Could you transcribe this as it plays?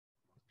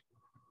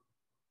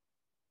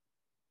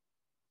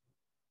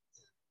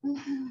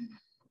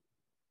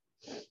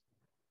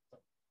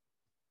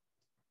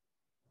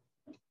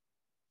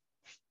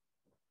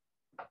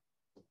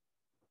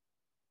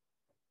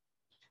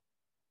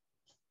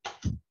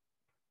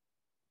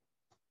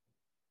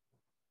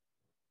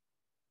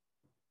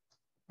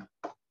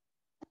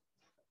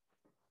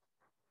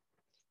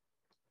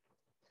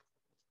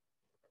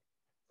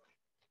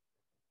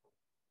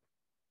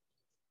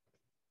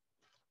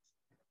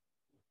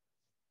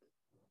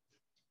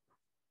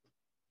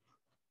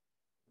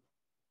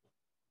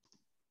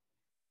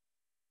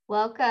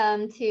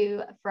Welcome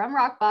to From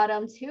Rock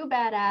Bottom to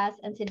Badass.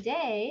 And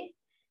today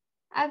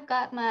I've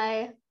got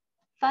my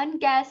fun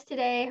guest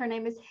today. Her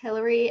name is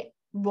Hilary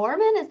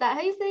Rohrman. Is that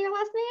how you say your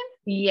last name?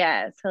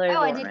 Yes. Hilary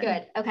Rohrman. I did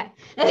good. Okay.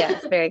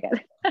 Yes, very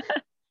good.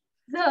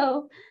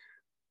 So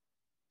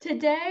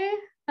today,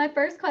 my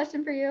first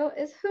question for you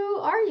is, who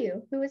are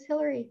you? Who is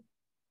Hilary?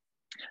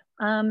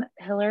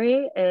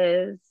 Hilary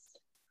is,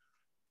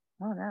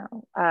 I don't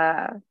know,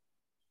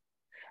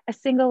 a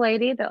single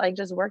lady that like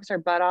just works her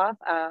butt off.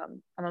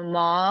 I'm a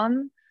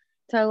mom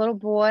to a little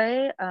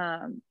boy.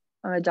 I'm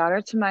a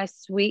daughter to my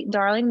sweet,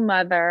 darling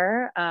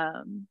mother.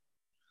 I'm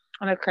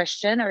a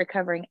Christian, a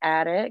recovering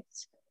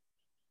addict,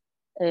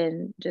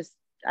 and just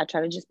I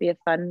try to just be a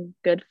fun,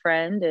 good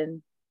friend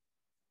and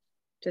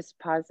just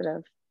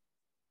positive,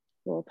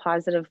 little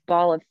positive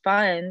ball of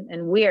fun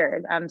and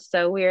weird. I'm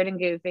so weird and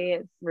goofy.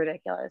 It's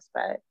ridiculous,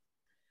 but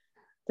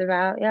it's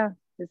about, yeah,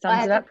 it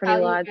sums it up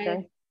pretty well, I'd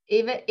say.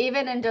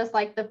 Even in just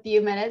like the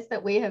few minutes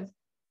that we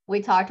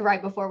talked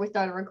right before we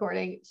started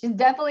recording, she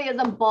definitely is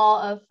a ball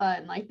of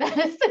fun. Like, that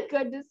is a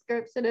good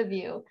description of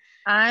you.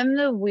 I'm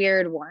the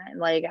weird one.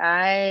 Like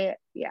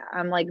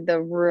I'm like the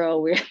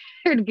real weird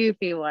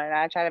goofy one.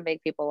 I try to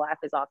make people laugh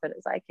as often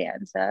as I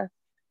can to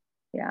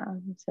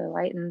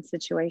lighten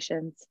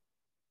situations.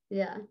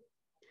 Yeah.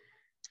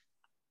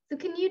 So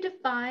can you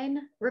define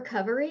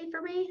recovery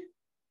for me?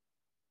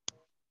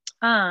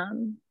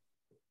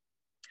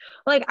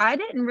 Like I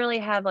didn't really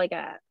have like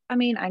I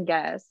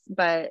guess,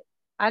 but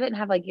I didn't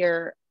have like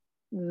your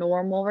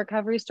normal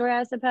recovery story,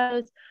 I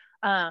suppose.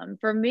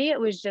 For me, it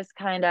was just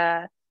kind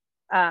of,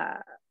 I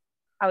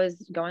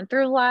was going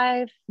through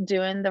life,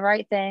 doing the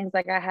right things.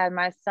 Like I had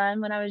my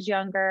son when I was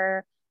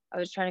younger. I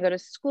was trying to go to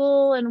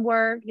school and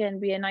work and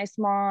be a nice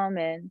mom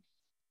and,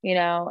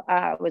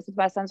 was with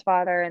my son's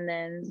father. And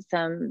then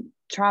some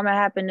trauma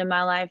happened in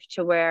my life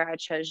to where I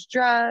chose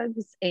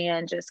drugs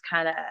and just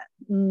kind of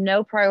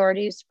no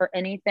priorities for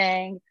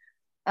anything.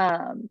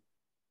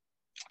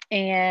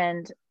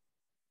 And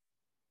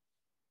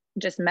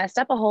just messed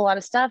up a whole lot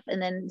of stuff. And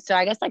then, so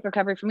I guess like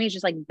recovery for me is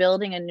just like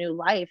building a new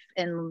life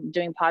and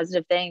doing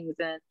positive things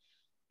and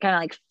kind of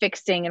like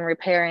fixing and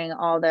repairing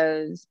all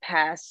those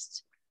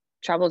past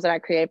troubles that I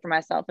created for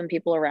myself and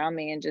people around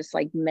me and just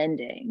like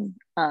mending,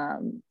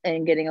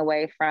 and getting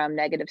away from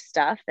negative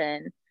stuff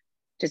and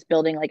just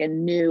building like a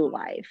new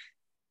life,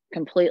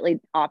 completely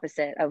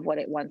opposite of what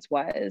it once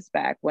was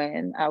back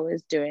when I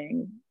was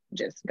doing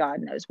just God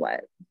knows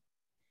what.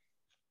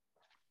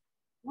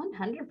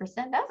 100%.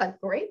 That's a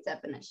great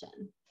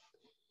definition.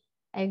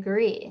 I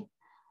agree.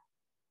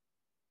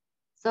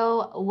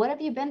 So what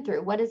have you been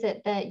through? What is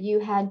it that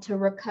you had to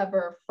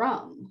recover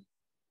from?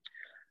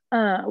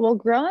 Well,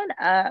 growing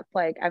up,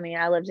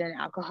 I lived in an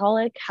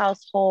alcoholic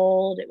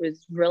household. It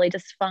was really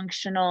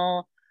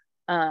dysfunctional.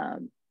 I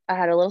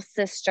had a little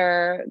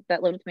sister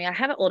that lived with me. I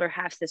have an older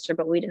half sister,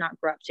 but we did not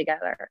grow up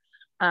together.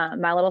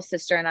 My little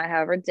sister and I,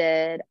 however,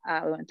 did.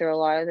 We went through a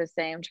lot of the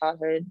same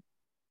childhood,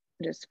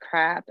 just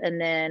crap. And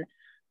then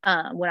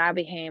when I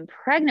became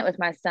pregnant with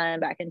my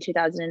son back in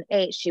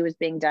 2008, she was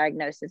being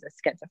diagnosed as a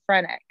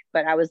schizophrenic,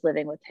 but I was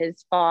living with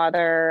his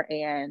father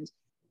and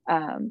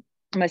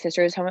my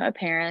sister was home with my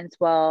parents.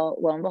 Well,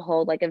 lo and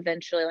behold,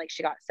 eventually,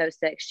 she got so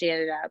sick, she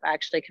ended up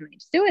actually committing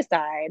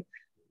suicide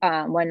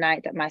one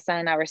night that my son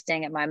and I were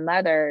staying at my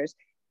mother's.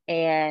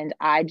 And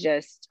I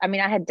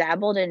had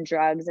dabbled in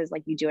drugs as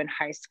you do in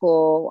high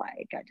school.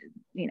 I did,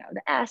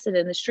 the acid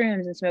and the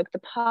shrooms and smoked the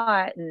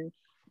pot and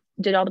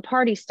did all the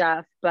party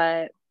stuff.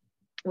 But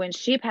when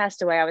she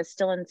passed away, I was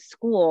still in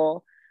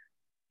school.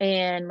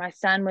 And my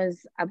son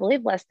was, I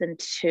believe, less than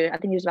 2. I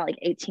think he was about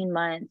 18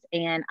 months.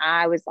 And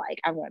I was like,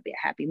 I want to be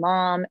a happy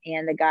mom.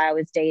 And the guy I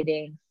was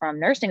dating from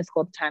nursing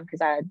school at the time,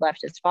 because I had left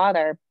his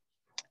father,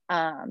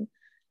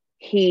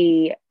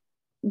 he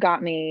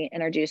got me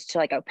introduced to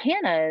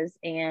Opanas.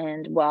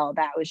 And well,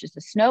 that was just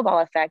a snowball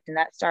effect. And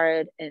that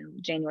started in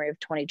January of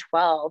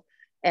 2012.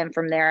 And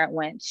from there, it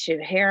went to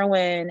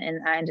heroin.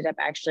 And I ended up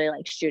actually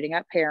shooting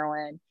up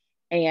heroin.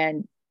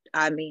 And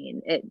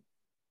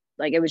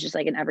it was just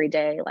an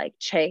everyday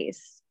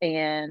chase.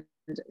 And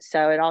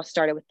so it all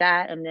started with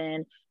that. And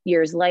then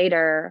years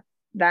later,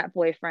 that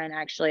boyfriend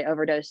actually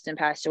overdosed and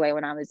passed away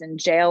when I was in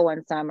jail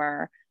one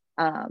summer.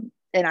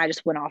 And I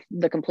just went off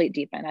the complete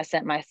deep end. I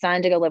sent my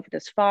son to go live with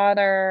his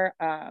father.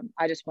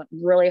 I just went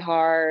really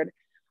hard,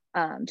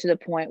 to the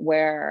point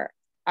where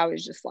I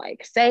was just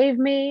save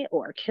me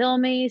or kill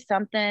me,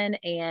 something.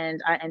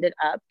 And I ended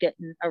up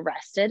getting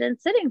arrested and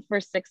sitting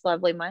for 6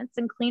 lovely months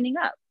and cleaning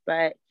up.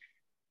 But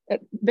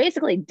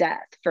basically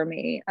death for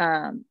me.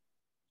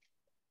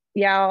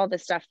 Yeah, all the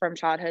stuff from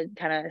childhood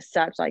kind of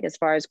sucked, like as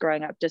far as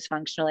growing up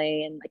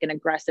dysfunctionally and like an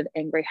aggressive,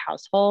 angry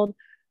household.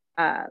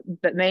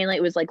 But mainly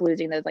it was like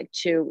losing those like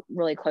two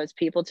really close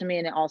people to me,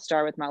 and it all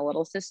started with my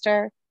little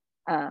sister.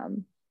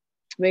 Um,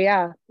 but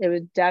yeah, it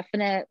was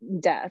definite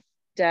death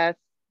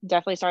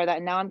definitely started that.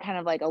 And now I'm kind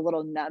of like a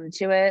little numb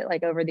to it.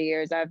 Like over the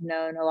years, I've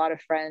known a lot of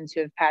friends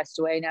who have passed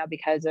away now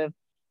because of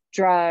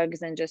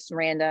drugs and just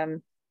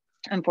random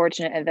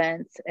unfortunate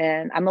events.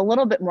 And I'm a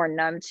little bit more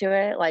numb to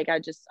it. Like I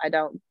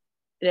don't,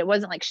 it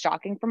wasn't like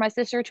shocking for my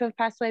sister to have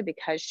passed away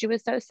because she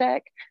was so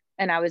sick.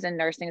 And I was in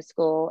nursing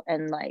school,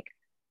 and like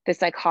the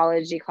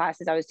psychology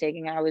classes I was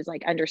taking, I was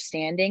like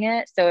understanding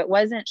it. So it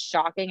wasn't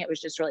shocking. It was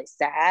just really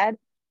sad.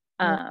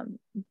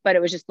 But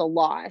it was just the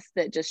loss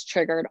that just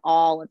triggered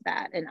all of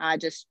that. And I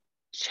just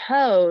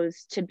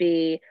chose to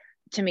be,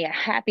 to me, a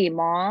happy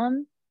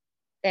mom.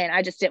 And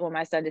I just didn't want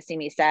my son to see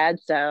me sad.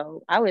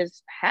 So I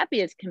was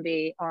happy as can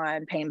be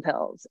on pain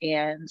pills,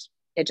 and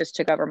it just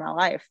took over my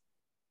life.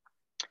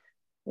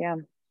 Yeah.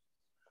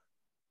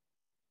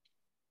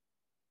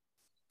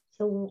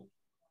 So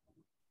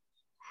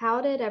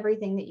how did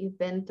everything that you've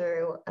been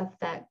through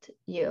affect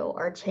you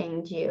or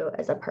change you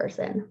as a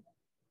person?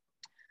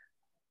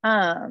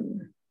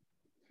 Um,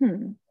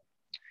 hmm.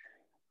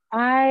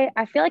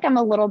 I feel like I'm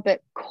a little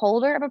bit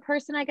colder of a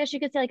person, I guess you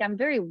could say. Like I'm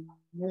very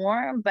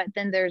warm, but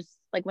then there's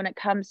like when it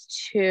comes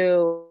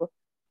to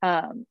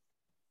I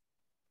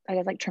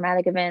guess like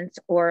traumatic events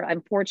or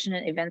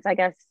unfortunate events, I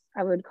guess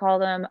I would call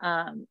them.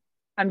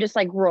 I'm just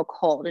like real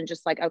cold and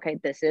just like, okay,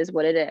 this is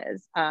what it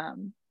is.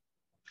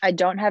 I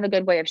don't have a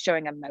good way of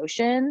showing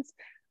emotions.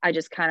 I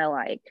just kind of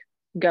like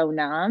go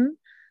numb.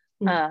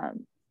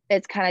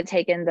 It's kind of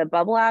taken the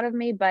bubble out of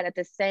me, but at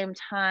the same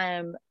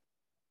time,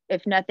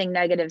 if nothing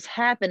negative's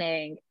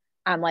happening,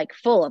 I'm like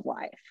full of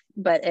life.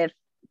 But if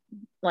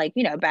like,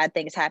 you know, bad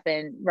things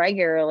happen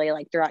regularly,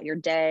 like throughout your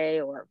day,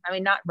 or I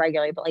mean, not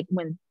regularly, but like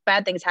when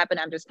bad things happen,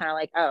 I'm just kind of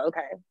like, oh,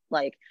 okay.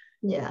 Like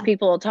Yeah.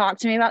 people talk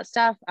to me about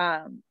stuff.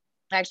 I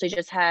actually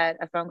just had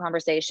a phone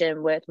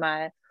conversation with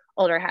my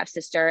older half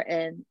sister,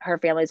 and her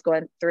family's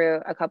going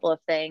through a couple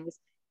of things.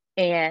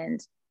 And,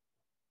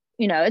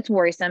 you know, it's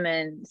worrisome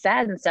and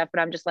sad and stuff,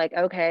 but I'm just like,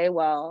 okay,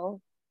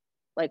 well,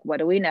 like, what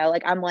do we know?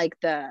 Like, I'm like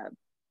the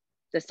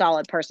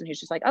solid person who's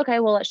just like, okay,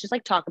 well, let's just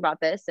like talk about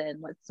this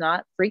and let's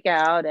not freak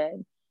out.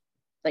 And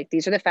like,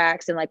 these are the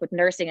facts. And like with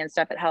nursing and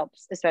stuff, it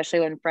helps,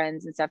 especially when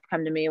friends and stuff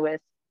come to me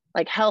with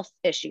like health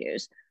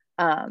issues.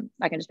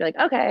 I can just be like,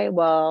 okay,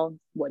 well,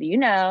 what do you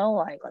know?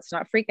 Like, let's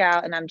not freak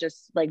out. And I'm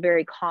just like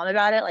very calm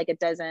about it. Like it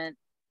doesn't,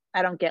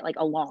 I don't get like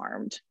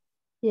alarmed.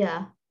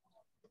 Yeah.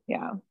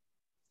 Yeah.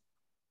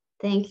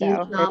 Thank you,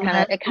 So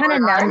trauma. it kind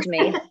of numbed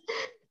me.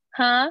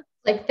 Huh?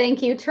 Like,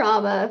 thank you,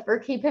 trauma, for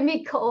keeping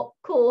me cool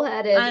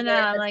headed I know.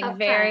 during I'm the like tough times.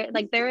 very,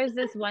 like there was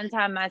this one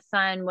time my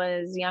son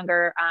was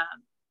younger.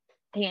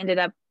 He ended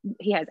up,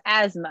 he has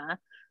asthma.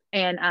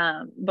 And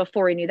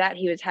before he knew that,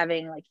 he was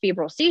having like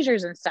febrile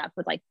seizures and stuff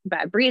with like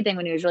bad breathing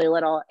when he was really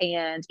little.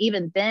 And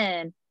even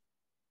then,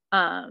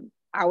 I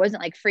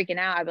wasn't like freaking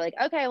out. I'd be like,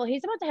 okay, well,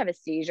 he's about to have a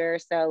seizure.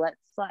 So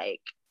let's like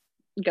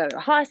go to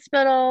the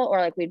hospital, or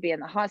like we'd be in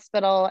the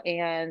hospital,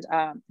 and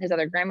his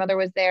other grandmother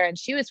was there and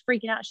she was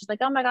freaking out. She's like,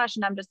 oh my gosh.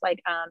 And I'm just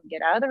like,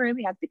 get out of the room.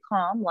 You have to be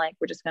calm. Like,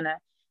 we're just gonna,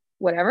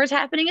 whatever's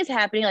happening is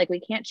happening. Like, we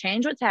can't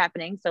change what's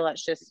happening. So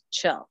let's just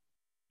chill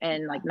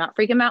and like not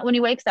freak him out when he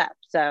wakes up.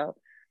 So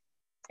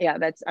yeah,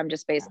 I'm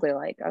just basically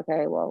like,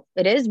 okay, well,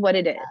 it is what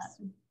it is.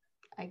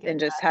 I get And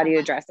just that. how do I'm you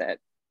like address it?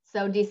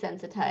 so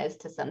desensitized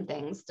to some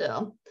things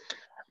still.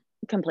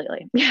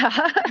 Completely. Yeah.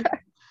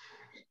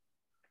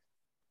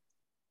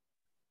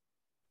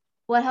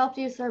 What helped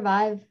you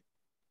survive?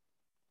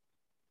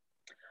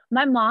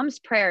 My mom's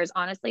prayers,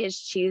 honestly, as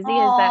cheesy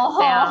as that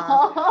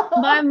sounds,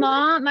 my Oh,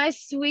 mom, my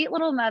sweet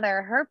little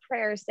mother, her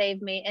prayers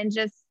saved me.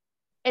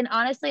 And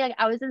honestly, like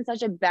I was in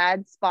such a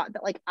bad spot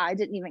that like I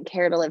didn't even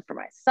care to live for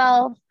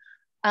myself.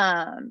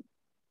 Um,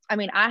 I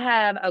mean, I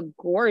have a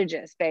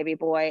gorgeous baby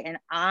boy, and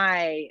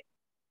I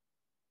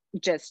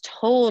just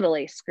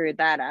totally screwed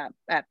that up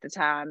at the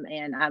time.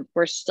 And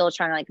we're still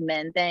trying to like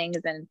mend things,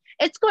 and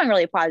it's going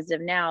really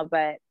positive now,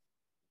 but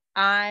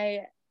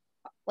I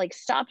like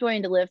stopped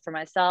wanting to live for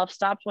myself,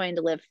 stopped wanting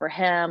to live for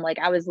him. Like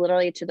I was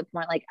literally to the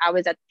point, like I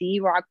was at the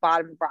rock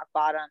bottom of rock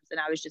bottoms. And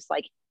I was just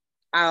like,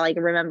 I like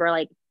remember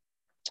like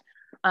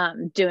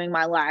doing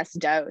my last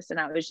dose, and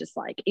I was just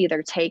like,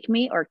 either take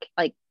me or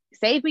like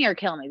save me or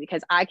kill me,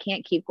 because I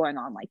can't keep going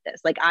on like this.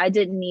 Like I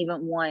didn't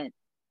even want,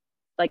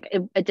 like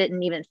it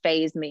didn't even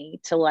phase me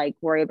to like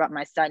worry about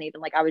my son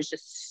even. Like I was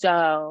just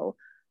so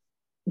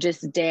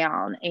just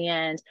down.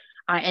 And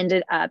I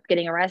ended up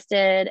getting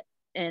arrested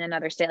in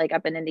another state, like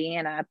up in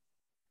Indiana.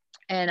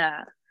 And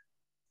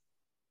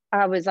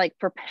I was like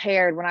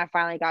prepared when I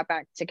finally got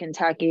back to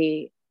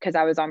Kentucky, because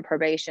I was on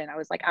probation. I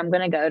was like, I'm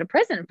going to go to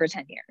prison for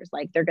 10 years.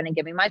 Like they're going to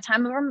give me my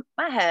time over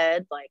my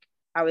head. Like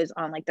I was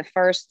on like the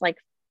first like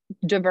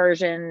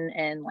diversion,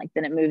 and like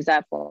then it moves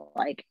up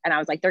like, and I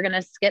was like, they're going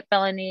to skip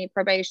felony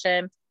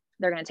probation.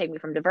 they're going to take me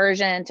from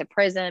diversion to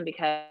prison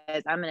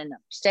because I'm in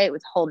another state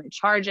with whole new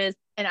charges.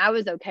 And I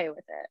was okay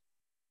with it.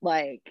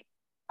 Like,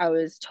 I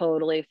was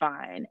totally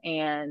fine.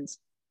 And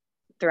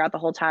throughout the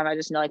whole time, I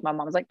just know like my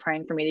mom was like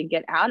praying for me to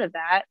get out of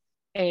that.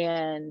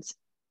 And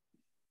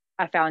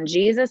I found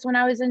Jesus when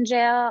I was in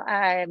jail.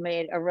 I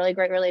made a really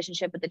great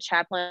relationship with the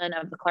chaplain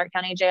of the Clark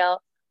County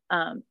jail.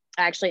 I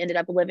actually ended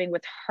up living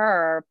with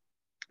her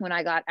when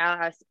I got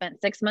out. I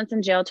spent 6 months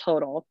in jail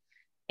total.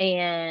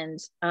 And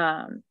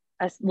I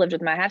lived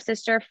with my half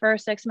sister for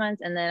 6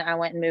 months. And then I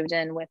went and moved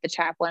in with the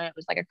chaplain. It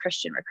was like a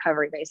Christian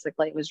recovery,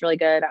 basically. It was really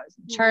good. I was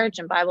in church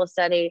and Bible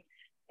study.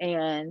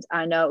 And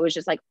I know it was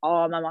just like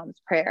all my mom's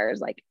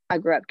prayers. Like, I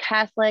grew up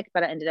Catholic,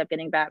 but I ended up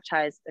getting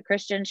baptized at the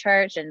Christian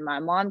church, and my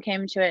mom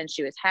came to it and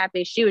she was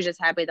happy. She was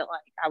just happy that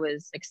like I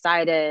was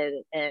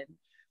excited and,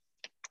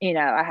 you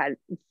know, I had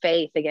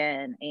faith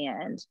again.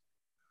 And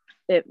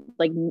it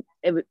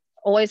was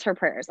always her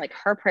prayers. Like,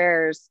 her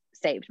prayers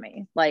saved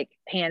me, like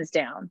hands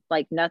down,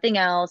 like nothing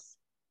else.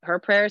 Her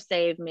prayers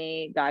saved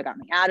me. God got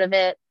me out of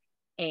it.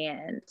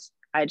 And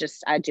I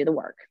do the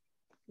work.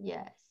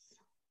 Yes.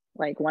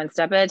 Like, one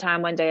step at a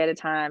time, one day at a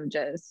time,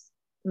 just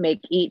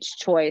make each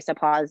choice a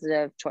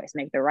positive choice,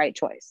 make the right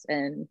choice.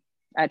 And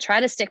I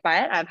try to stick by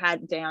it. I've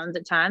had downs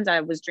at times.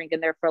 I was drinking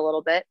there for a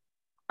little bit.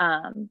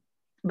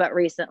 But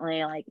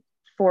recently, like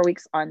 4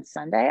 weeks on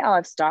Sunday,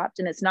 I've stopped,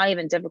 and it's not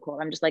even difficult.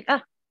 I'm just like,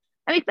 I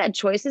make bad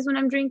choices when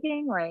I'm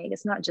drinking. Like,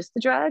 it's not just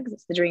the drugs,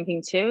 it's the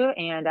drinking too.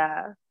 And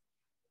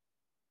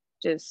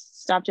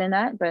just stopped doing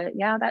that. But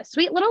yeah, that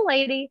sweet little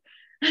lady,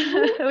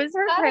 it was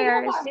her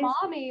prayer.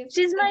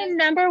 She's my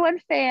number one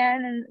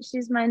fan, and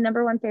she's my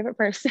number one favorite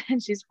person.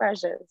 She's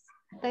precious.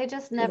 They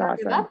just never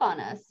give up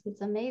on us.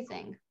 It's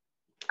amazing.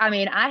 I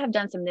mean, I have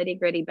done some nitty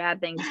gritty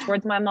bad things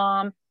towards my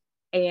mom,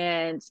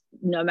 and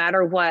no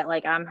matter what,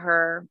 like, I'm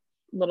her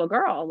little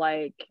girl.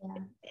 Like,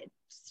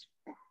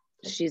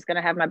 she's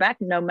gonna have my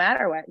back no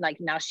matter what. Like,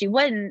 now, she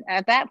wouldn't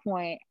at that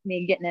point,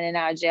 me getting in and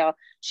out of jail,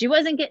 she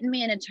wasn't getting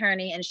me an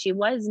attorney, and she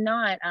was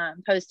not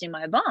posting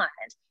my bond,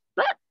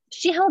 but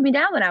she held me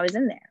down when I was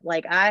in there.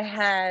 Like, I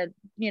had,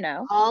 you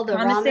know, all the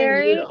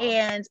commissary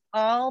and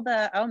all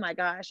the, oh my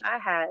gosh,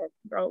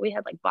 we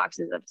had like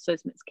boxes of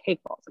Swiss Miss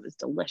cake balls. It was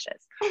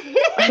delicious.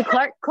 Like,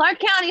 Clark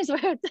County is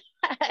where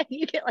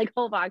you get like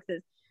whole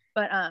boxes.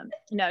 But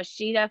no,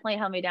 she definitely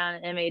held me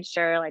down and made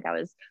sure like I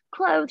was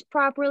clothed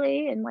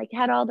properly and like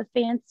had all the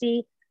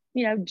fancy,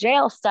 you know,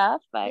 jail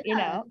stuff. But you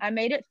know, I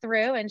made it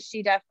through, and she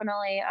was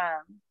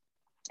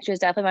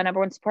definitely my number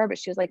one support. But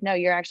she was like, no,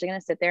 you're actually going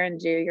to sit there and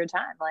do your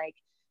time. Like,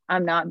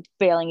 I'm not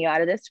bailing you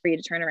out of this for you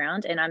to turn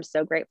around. And I'm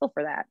so grateful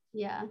for that.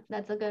 Yeah,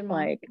 that's a good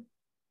one. Like,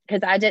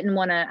 because I didn't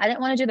want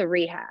to do the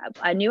rehab.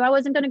 I knew I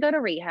wasn't going to go to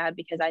rehab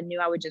because I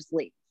knew I would just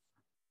leave.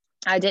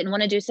 I didn't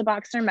want to do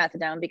Suboxone or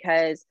methadone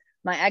because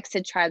my ex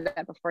had tried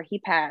that before he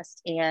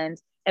passed. And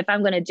if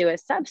I'm going to do a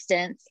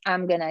substance,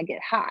 I'm going to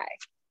get high.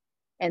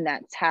 And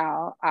that's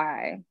how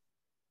I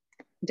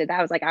did that.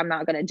 I was like, I'm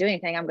not going to do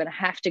anything. I'm going to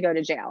have to go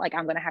to jail. Like,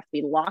 I'm going to have to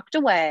be locked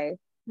away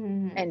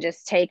and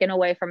just taken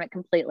away from it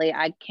completely.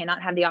 I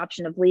cannot have the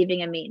option of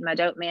leaving and meeting my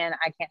dope man.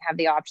 I can't have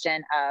the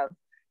option of,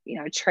 you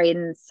know,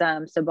 trading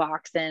some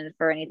Suboxone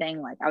for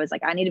anything. Like, I was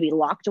like, I need to be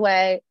locked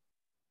away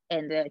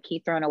and to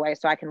keep thrown away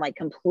so I can like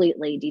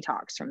completely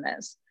detox from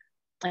this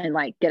and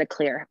like get a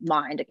clear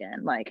mind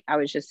again. Like, I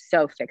was just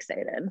so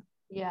fixated.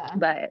 Yeah.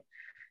 But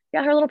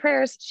yeah, her little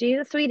prayers. She's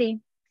a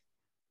sweetie.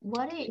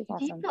 What do you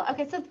feel?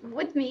 Okay, so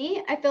with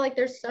me, I feel like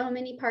there's so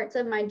many parts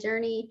of my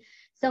journey,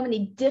 so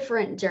many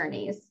different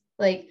journeys.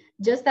 Like,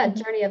 just that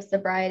journey of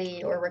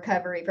sobriety or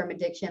recovery from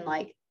addiction,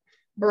 like,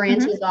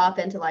 branches off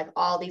into like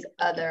all these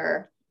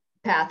other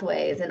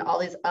pathways and all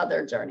these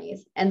other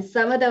journeys. And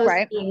some of those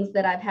things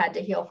that I've had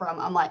to heal from,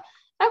 I'm like,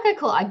 okay,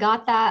 cool. I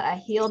got that. I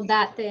healed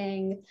that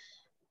thing.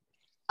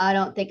 I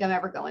don't think I'm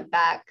ever going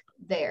back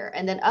there.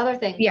 And then other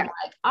things, I'm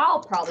like,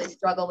 I'll probably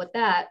struggle with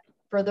that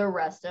for the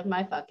rest of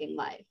my fucking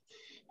life.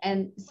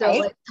 And so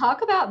like,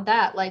 talk about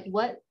that. Like,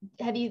 where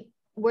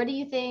do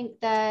you think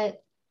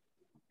that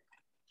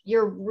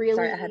you're really—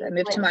 Sorry, I had to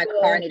move to my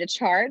car. I need to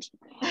charge.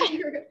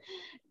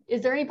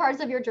 Is there any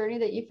parts of your journey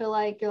that you feel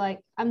like you're like,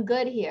 I'm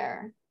good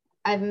here,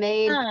 I've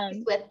made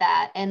peace with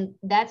that, and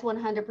that's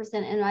 100%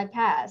 in my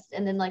past?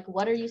 And then like,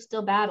 what are you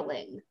still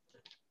battling?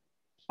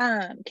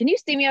 Can you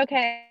see me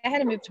okay? I had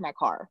to move to my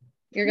car.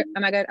 You're good?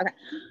 Am I good? Okay.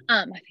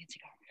 My fancy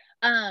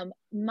car.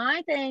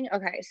 My thing,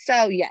 okay,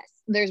 so yes,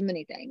 there's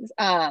many things.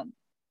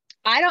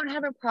 I don't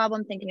have a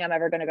problem thinking I'm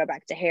ever going to go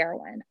back to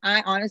heroin.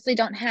 I honestly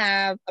don't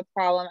have a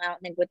problem, I don't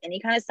think, with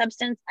any kind of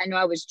substance. I know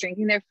I was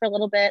drinking there for a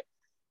little bit.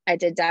 I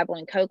did dabble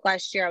in coke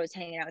last year. I was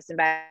hanging out with some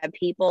bad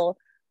people.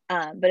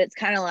 But it's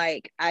kind of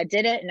like, I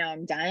did it, now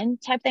I'm done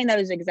type thing. That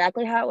was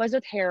exactly how it was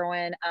with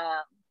heroin.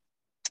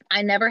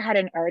 I never had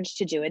an urge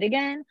to do it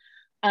again.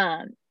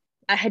 I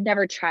had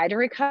never tried to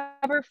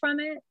recover from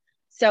it.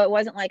 So it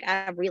wasn't like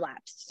I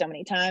relapsed so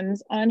many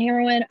times on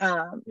heroin.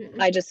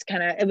 I just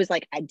it was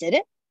like, I did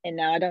it and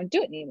now I don't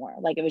do it anymore.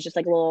 Like, it was just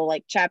like a little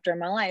like chapter in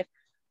my life.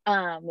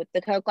 With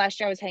the coke last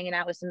year, I was hanging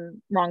out with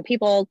some wrong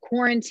people,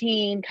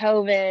 quarantine,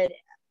 COVID.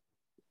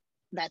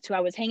 that's who I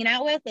was hanging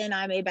out with, and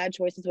I made bad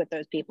choices with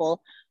those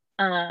people.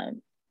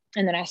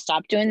 And then I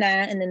stopped doing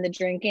that. And then the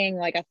drinking,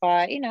 like I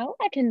thought,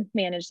 I can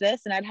manage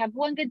this. And I'd have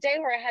one good day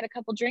where I had a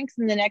couple drinks,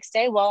 and the next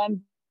day, well,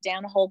 I'm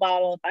down a whole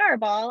bottle of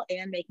Fireball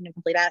and making a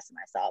complete ass of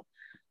myself.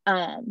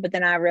 But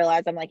then I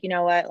realized, I'm like, you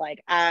know what?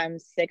 Like, I'm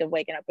sick of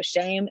waking up with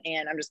shame,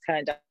 and I'm just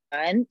kind of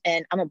done.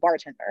 And I'm a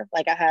bartender.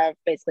 Like, I have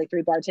basically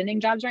 3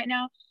 bartending jobs right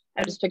now.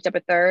 I just picked up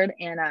a third,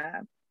 and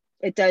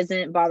it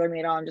doesn't bother me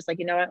at all. I'm just like,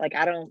 you know what? Like,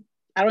 I don't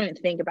even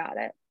think about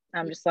it.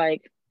 I'm just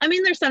like, I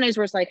mean, there's Sundays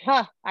where it's like,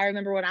 I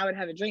remember when I would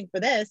have a drink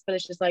for this, but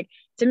it's just like,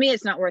 to me,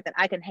 it's not worth it.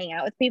 I can hang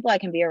out with people. I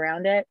can be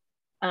around it.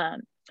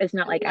 It's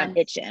not like I'm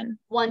itching.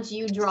 Once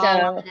you draw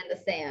a line in the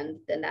sand,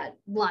 then that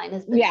line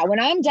has been. Yeah, when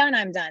I'm done,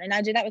 I'm done. And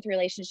I do that with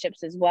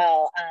relationships as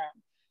well.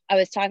 I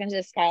was talking to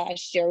this guy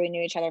last year. We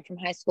knew each other from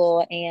high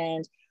school,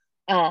 and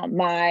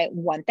my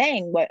one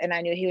thing, and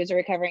I knew he was a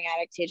recovering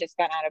addict. He had just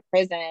gotten out of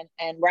prison,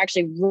 and we're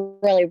actually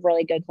really,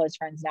 really good close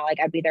friends now. Like,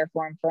 I'd be there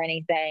for him for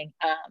anything.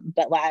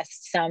 But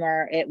last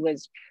summer it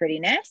was pretty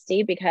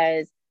nasty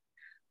because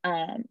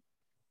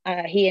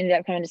he ended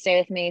up coming to stay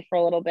with me for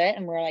a little bit,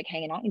 and we're like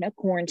hanging out,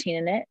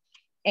 quarantining it.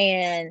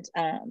 And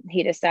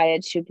he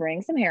decided to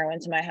bring some heroin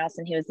to my house,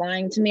 and he was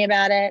lying to me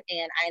about it.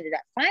 And I ended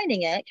up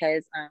finding it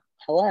because,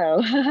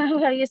 hello,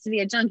 I used to be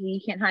a junkie. You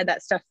can't hide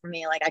that stuff from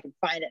me. Like, I can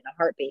find it in a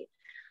heartbeat.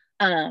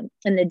 And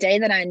the day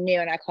that I knew,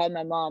 and I called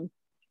my mom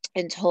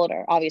and told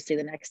her, obviously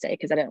the next day,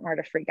 because I didn't want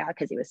her to freak out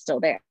because he was still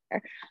there.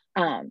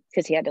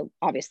 Because he had to,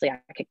 obviously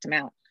I kicked him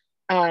out.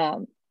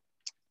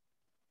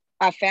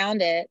 I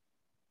found it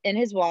in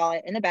his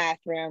wallet in the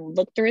bathroom,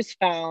 looked through his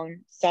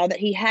phone, saw that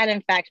he had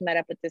in fact met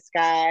up with this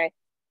guy.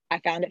 I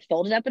found it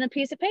folded up in a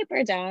piece of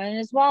paper down in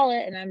his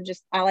wallet. And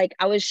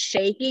I was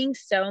shaking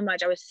so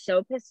much. I was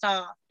so pissed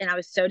off, and I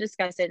was so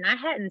disgusted. And I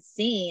hadn't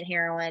seen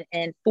heroin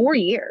in 4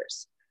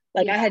 years.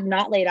 Like, I had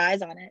not laid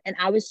eyes on it, and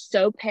I was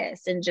so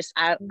pissed, and just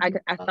I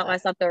felt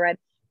myself go red,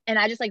 and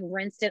I just like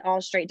rinsed it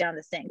all straight down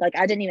the sink. Like,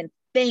 I didn't even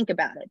think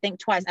about it, think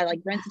twice. I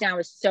like rinsed it down. I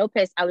was so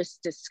pissed. I was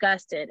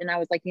disgusted, and I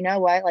was like, you know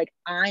what? Like,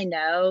 I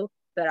know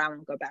that I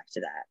won't go back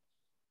to that.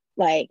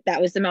 Like, that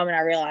was the moment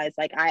I realized,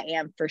 like, I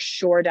am for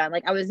sure done.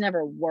 Like, I was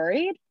never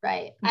worried,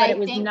 right? But it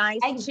was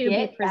nice to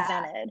be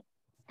presented.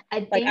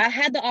 Like, I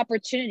had the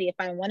opportunity. If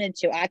I wanted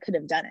to, I could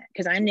have done it,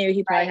 because I knew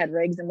he probably had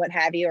rigs and what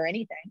have you, or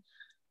anything.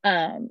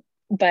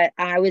 But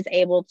I was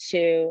able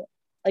to,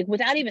 like,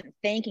 without even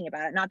thinking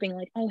about it, not being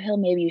like, oh, Hill,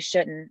 maybe you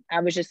shouldn't.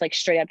 I was just like,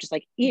 straight up, just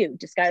like, ew,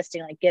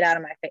 disgusting. Like, get out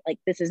of my face. Like,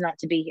 this is not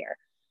to be here.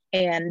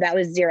 And that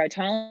was 0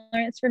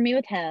 tolerance for me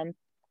with him.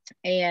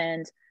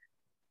 And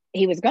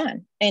he was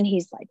gone. And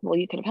he's like, well,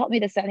 you could have helped me,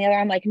 this, that, and the other.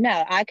 I'm like,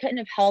 no, I couldn't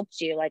have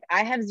helped you. Like,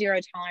 I have 0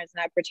 tolerance,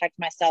 and I protect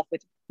myself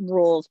with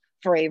rules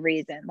for a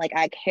reason. Like,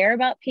 I care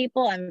about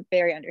people. I'm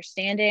very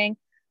understanding.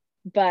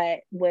 But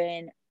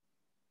when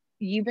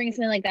you bring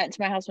something like that into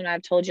my house, when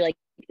I've told you, like,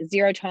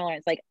 0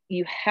 tolerance, like,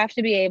 you have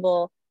to be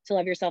able to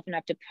love yourself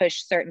enough to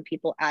push certain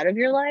people out of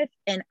your life.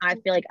 And I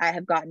feel like I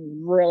have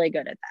gotten really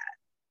good at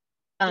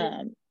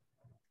that.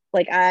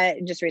 Like, I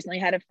just recently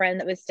had a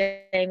friend that was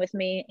staying with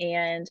me,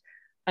 and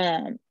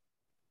I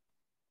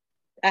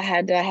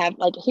had to have,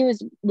 like, he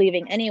was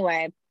leaving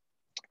anyway,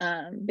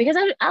 because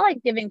I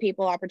like giving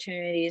people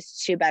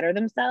opportunities to better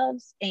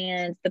themselves.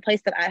 And the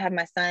place that I have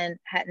my son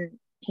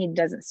he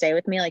doesn't stay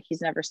with me. Like, he's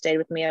never stayed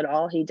with me at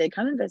all. He did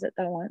come and visit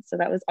though once, so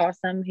that was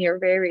awesome, here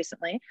very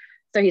recently.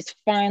 So he's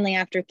finally,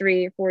 after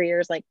 3 or 4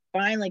 years, like,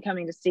 finally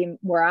coming to see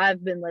where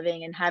I've been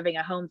living and having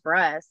a home for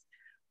us.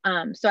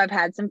 So I've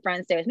had some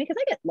friends stay with me because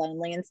I get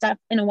lonely and stuff,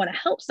 and I want to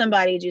help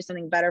somebody do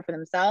something better for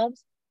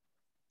themselves.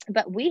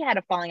 But we had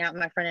a falling out,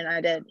 my friend and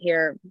I did,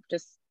 here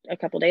just a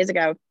couple days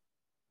ago.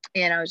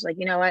 And I was like,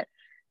 you know what?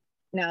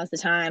 Now's the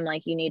time.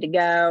 Like, you need to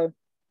go.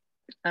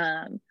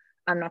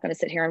 I'm not going to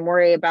sit here and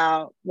worry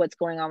about what's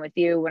going on with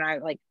you when I,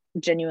 like,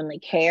 genuinely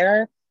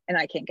care, and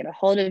I can't get a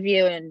hold of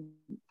you. And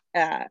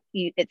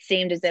it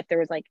seemed as if there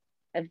was, like,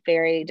 a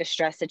very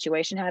distressed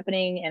situation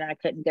happening, and I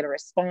couldn't get a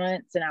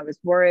response, and I was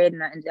worried.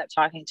 And I ended up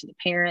talking to the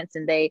parents,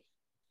 and they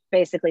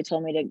basically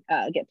told me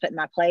to get put in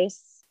my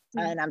place.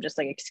 And I'm just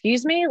like,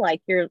 excuse me,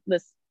 like,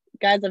 this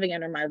guy's living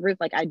under my roof.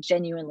 Like, I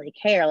genuinely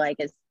care. Like,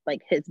 it's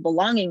like his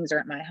belongings are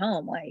at my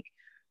home. Like,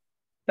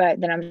 but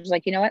then I'm just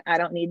like, you know what? I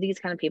don't need these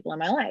kind of people in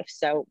my life.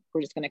 So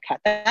we're just going to cut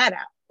that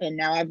out. And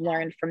now I've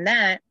learned from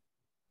that,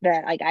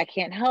 like, I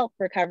can't help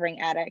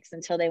recovering addicts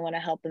until they want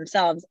to help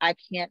themselves. I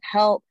can't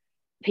help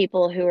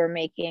people who are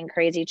making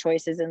crazy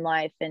choices in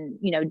life and,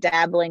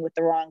 dabbling with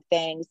the wrong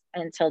things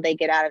until they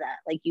get out of that.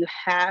 Like, you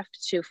have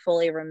to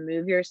fully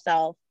remove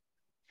yourself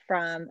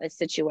from a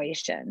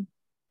situation.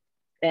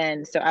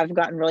 And so I've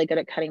gotten really good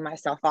at cutting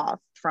myself off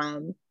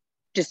from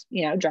just,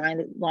 drawing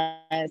the line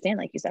in the sand,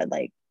 like you said,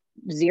 like,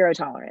 0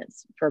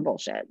 tolerance for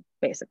bullshit,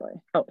 basically.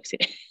 Oh,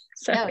 excuse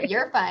me. No,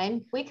 you're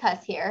fine. We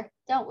cuss here.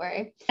 Don't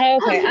worry.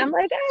 Okay. I'm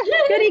like,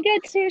 goody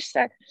good too.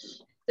 Sure.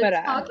 But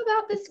talk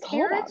about the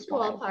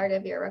spiritual part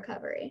of your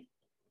recovery.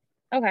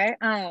 Okay.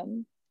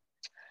 So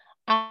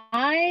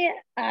I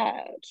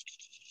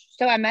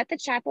met the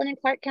chaplain in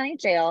Clark County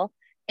Jail,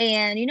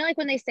 And you know, like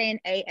when they say in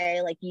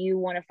AA, like you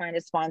want to find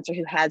a sponsor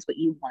who has what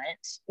you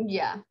want.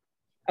 Yeah.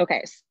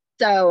 Okay.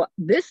 So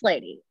this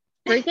lady,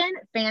 freaking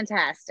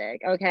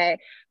fantastic. Okay.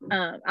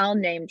 I'll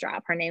name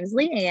drop. Her name's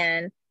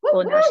Leanne.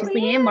 Well, now she's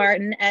Leanne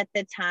Martin. At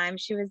the time,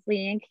 she was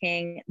Leanne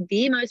King,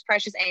 the most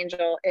precious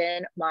angel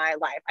in my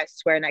life. I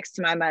swear, next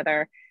to my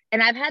mother.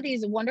 And I've had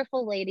these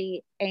wonderful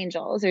lady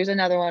angels. There's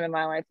another one in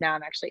my life now.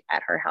 I'm actually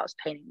at her house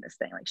painting this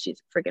thing. Like,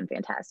 she's freaking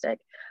fantastic.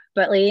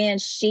 But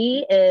Leanne,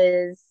 she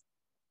is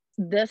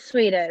the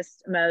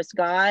sweetest, most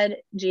God,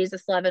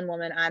 Jesus loving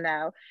woman I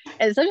know.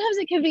 And sometimes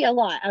it can be a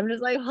lot. I'm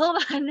just like,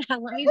 hold on now,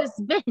 let me just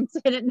vent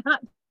and it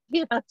not be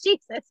about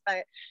Jesus.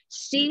 But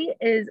she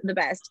is the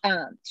best.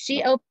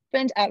 She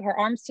opened up her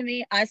arms to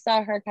me. I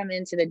saw her come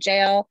into the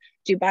jail,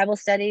 do Bible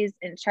studies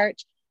in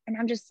church. And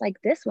I'm just like,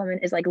 this woman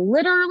is like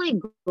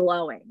literally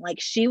glowing. Like,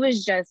 she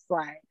was just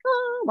like,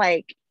 oh,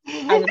 like,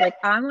 I was like,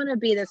 I want to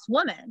be this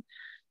woman.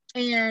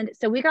 And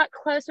so we got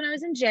close when I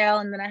was in jail,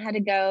 and then I had to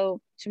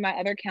go to my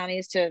other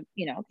counties to,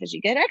 you know, because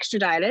you get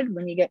extradited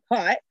when you get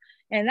caught,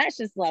 and that's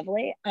just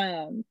lovely.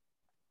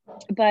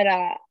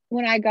 But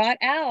when I got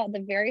out, the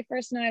very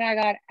first night I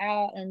got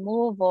out in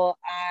Louisville,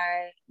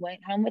 I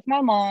went home with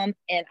my mom,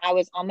 and I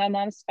was on my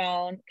mom's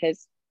phone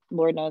because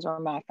Lord knows where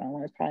my phone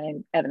was,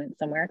 probably evidence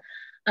somewhere.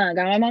 Got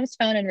my mom's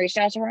phone and reached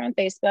out to her on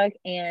Facebook,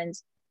 and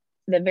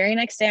the very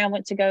next day I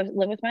went to go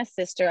live with my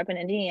sister up in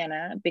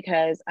Indiana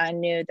because I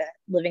knew that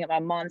living at my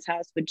mom's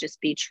house would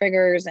just be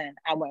triggers and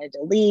I wanted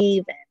to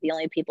leave. And the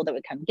only people that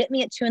would come get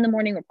me at 2 a.m.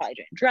 were probably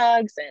doing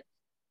drugs. And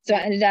so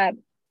I ended up,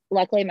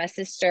 luckily my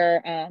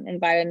sister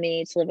invited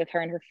me to live with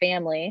her and her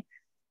family.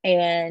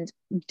 And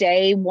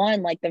day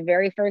one, like the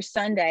very first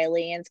Sunday,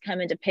 Leanne's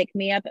coming to pick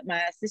me up at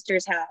my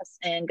sister's house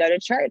and go to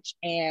church.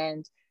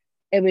 And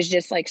it was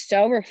just like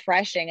so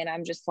refreshing. And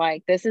I'm just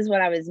like, this is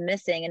what I was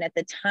missing. And at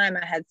the time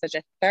I had such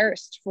a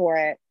thirst for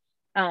it.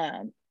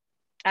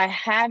 I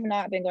have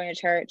not been going to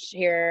church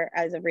here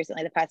as of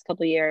recently, the past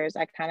couple of years.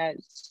 I kind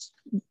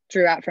of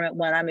drew out from it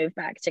when I moved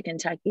back to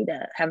Kentucky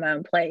to have my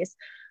own place.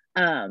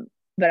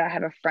 But I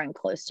have a friend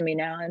close to me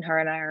now, and her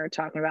and I are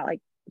talking about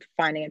like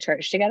finding a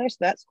church together. So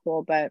that's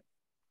cool. But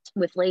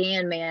with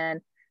Leanne,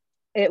 man,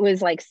 it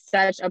was like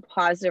such a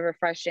positive,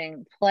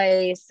 refreshing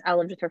place. I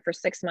lived with her for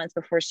 6 months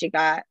before she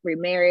got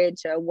remarried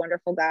to a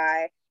wonderful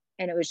guy.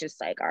 And it was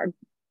just like our,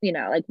 you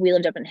know, like we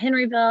lived up in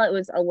Henryville. It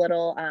was a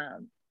little,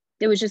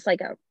 it was just like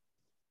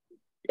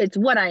it's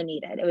what I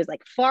needed. It was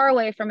like far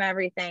away from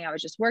everything. I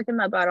was just working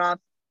my butt off,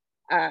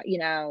 you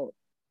know,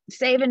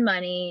 saving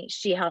money.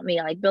 She helped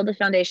me like build the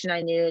foundation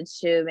I needed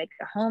to make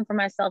a home for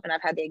myself. And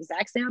I've had the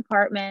exact same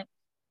apartment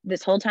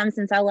this whole time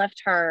since I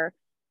left her.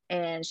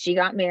 And she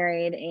got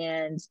married,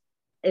 and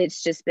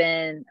it's just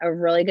been a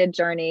really good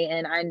journey.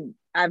 And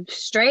I've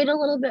strayed a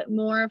little bit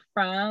more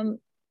from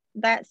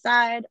that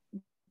side,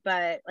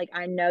 but like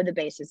I know the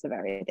basis of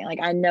everything. Like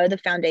I know the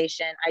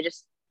foundation.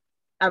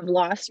 I've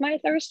lost my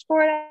thirst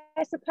for it,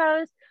 I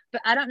suppose,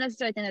 but I don't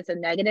necessarily think it's a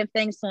negative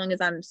thing so long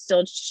as I'm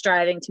still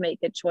striving to make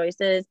good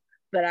choices.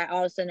 But I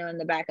also know in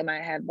the back of my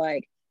head,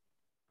 like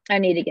I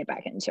need to get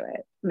back into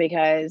it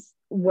because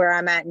where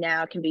I'm at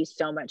now can be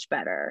so much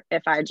better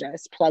if I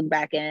just plug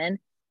back in.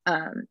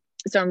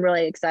 So I'm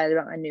really excited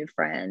about my new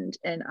friend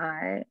and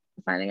I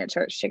finding a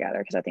church together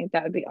because I think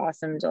that would be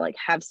awesome to like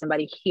have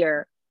somebody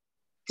here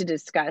to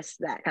discuss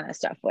that kind of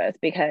stuff with,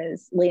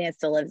 because Lena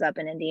still lives up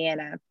in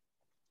Indiana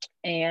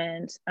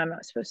and I'm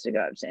not supposed to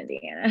go up to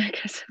Indiana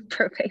because of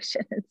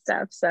probation and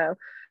stuff. So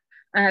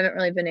I haven't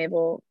really been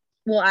able,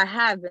 well, I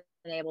have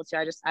been able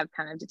to, I've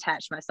kind of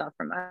detached myself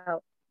from my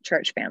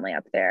church family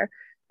up there.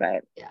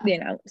 But, you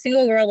know,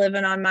 single girl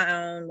living on my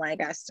own,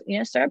 like I, you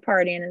know, started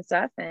partying and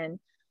stuff, and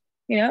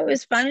you know, it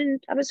was fun.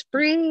 I was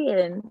free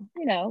and,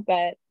 you know,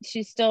 but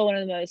she's still one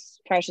of the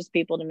most precious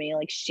people to me.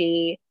 Like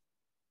she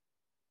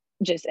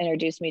just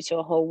introduced me to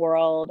a whole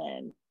world,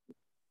 and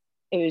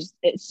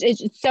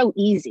it's so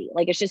easy.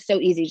 Like, it's just so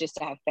easy just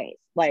to have faith.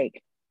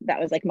 Like that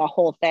was like my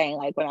whole thing.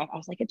 Like when I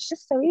was like, it's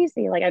just so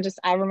easy. Like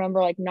I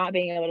remember like not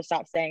being able to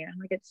stop saying it. I'm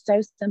like, it's so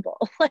simple.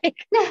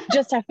 Like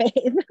just have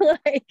faith.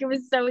 Like it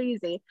was so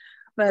easy,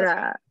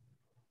 but,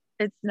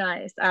 it's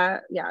nice.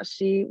 Yeah,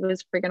 she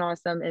was freaking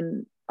awesome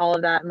and all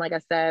of that. And like I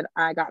said,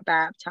 I got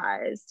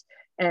baptized,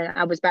 and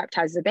I was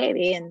baptized as a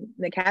baby in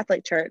the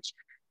Catholic church.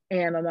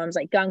 And my mom's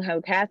like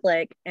gung-ho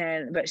Catholic,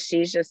 but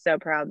she's just so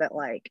proud that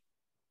like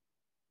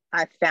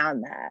I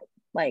found that.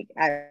 Like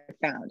I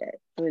found it.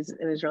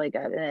 It was really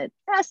good. And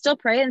I still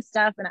pray and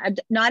stuff, and I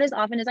not as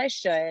often as I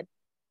should.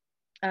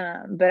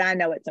 But I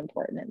know it's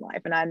important in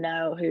life, and I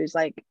know who's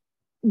like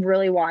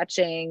really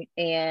watching,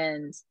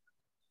 and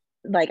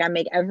like I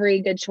make every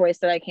good choice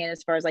that I can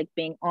as far as like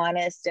being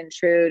honest and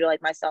true to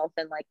like myself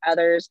and like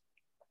others.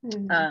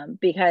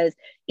 Because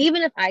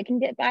even if I can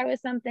get by with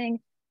something,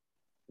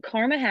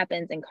 karma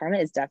happens, and karma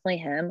is definitely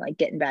him like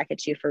getting back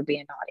at you for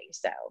being naughty.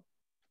 So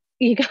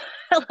you got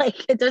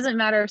like, it doesn't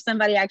matter if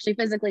somebody actually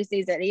physically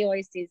sees it, he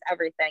always sees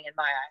everything in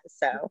my eyes.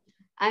 So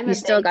you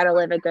still got to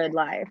live a good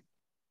life.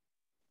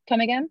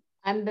 Come again?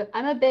 I'm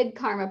a big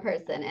karma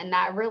person, and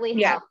that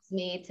really helps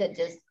me to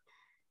just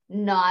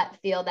not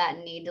feel that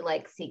need to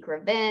like seek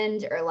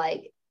revenge or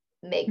like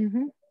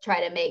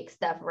try to make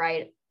stuff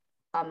right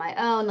on my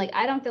own. Like,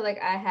 I don't feel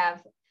like I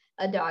have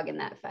a dog in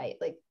that fight.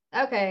 Like,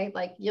 okay,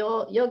 like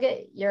you'll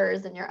get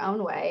yours in your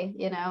own way,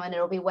 you know, and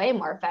it'll be way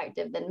more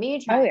effective than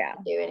me trying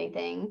to do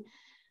anything.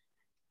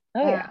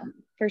 Oh yeah,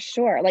 for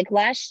sure. Like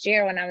last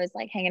year when I was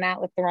like hanging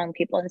out with the wrong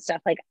people and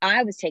stuff, like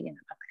I was taking it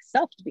on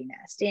myself to be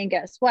nasty. And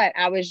guess what?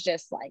 I was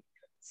just like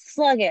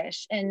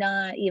sluggish and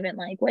not even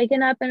like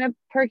waking up in a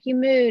perky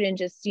mood and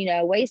just, you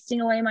know,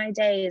 wasting away my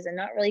days and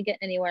not really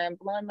getting anywhere and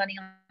blowing money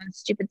on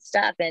stupid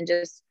stuff and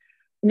just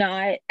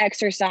not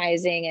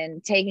exercising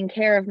and taking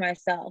care of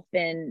myself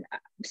and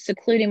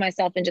secluding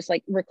myself and just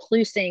like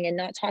reclusing and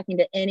not talking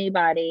to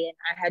anybody. And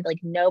I had like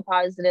no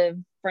positive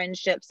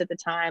friendships at the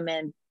time.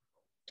 And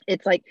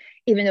it's like,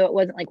 even though it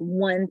wasn't like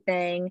one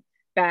thing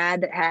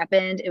bad that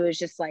happened, it was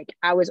just like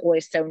I was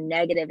always so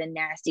negative and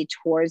nasty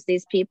towards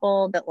these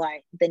people that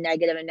like the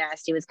negative and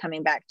nasty was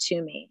coming back to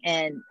me.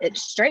 And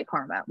it's straight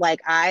karma.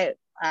 Like I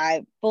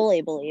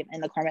fully believe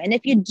in the karma. And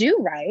if you do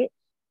right,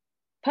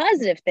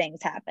 positive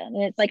things happen.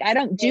 And it's like I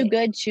don't do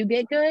good to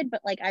get good, but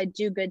like I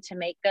do good to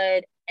make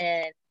good.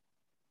 And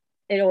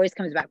it always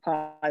comes back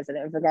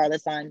positive,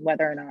 regardless on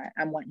whether or not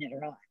I'm wanting it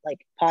or not.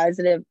 Like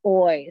positive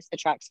always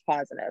attracts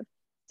positive.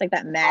 It's like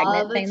that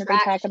magnet thing that they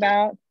talk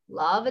about.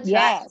 Love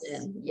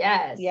attraction.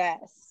 Yes.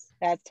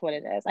 That's what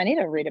it is. I need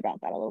to read about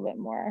that a little bit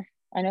more.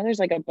 I know there's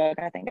like a book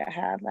I think I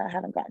have that I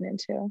haven't gotten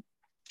into.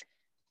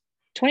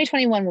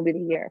 2021 will be the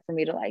year for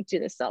me to like do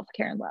this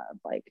self-care and love.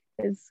 Like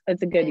it's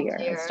a good year.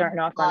 It's starting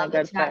off on a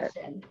good foot.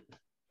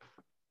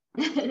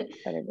 Put it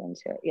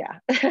into it. Yeah.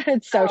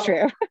 It's so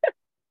true.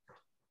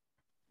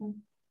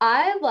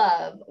 I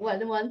love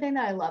one thing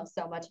that I love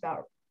so much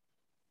about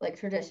like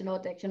traditional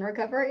addiction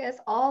recovery is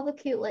all the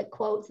cute like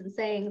quotes and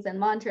sayings and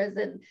mantras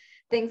and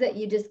things that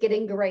you just get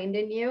ingrained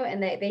in you,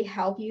 and they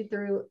help you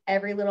through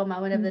every little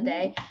moment of the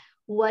day.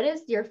 What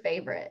is your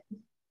favorite?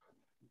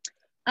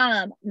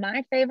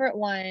 My favorite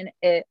one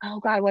is,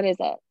 oh God, what is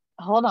it?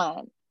 Hold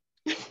on.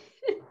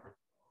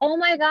 Oh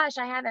my gosh,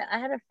 I have it. I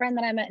had a friend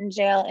that I met in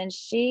jail and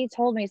she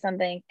told me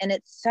something and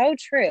it's so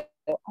true.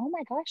 Oh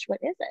my gosh, what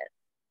is it?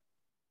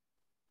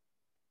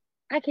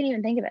 I can't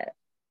even think of it.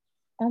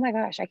 Oh my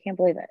gosh, I can't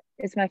believe it.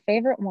 It's my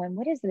favorite one.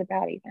 What is it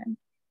about even?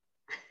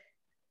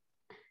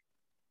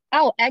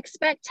 Oh,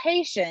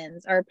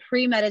 expectations are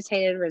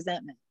premeditated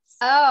resentments.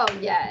 Oh,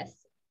 yes.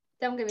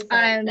 Don't give me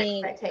I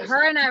mean,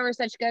 her and I were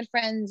such good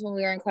friends when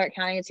we were in Clark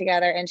County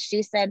together, and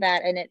she said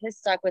that, and it has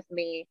stuck with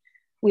me.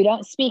 We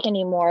don't speak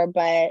anymore,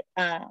 but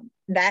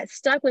that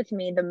stuck with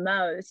me the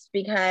most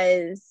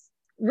because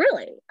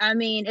really, I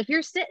mean, if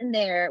you're sitting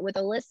there with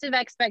a list of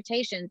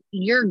expectations,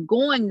 you're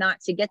going not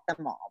to get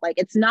them all. Like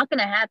it's not going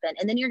to happen.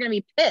 And then you're going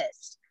to be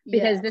pissed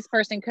because this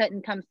person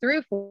couldn't come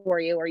through for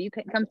you or you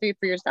couldn't come through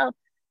for yourself.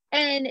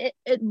 And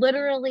it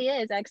literally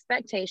is.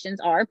 Expectations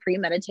are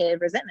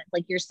premeditated resentment.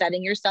 Like you're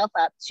setting yourself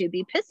up to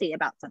be pissy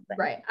about something.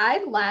 Right.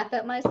 I laugh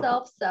at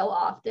myself so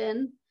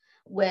often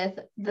with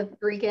the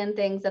freaking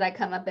things that I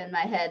come up in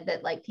my head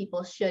that like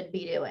people should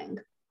be doing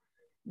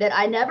that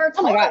I never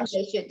told them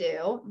they should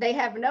do. They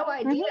have no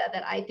idea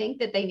that I think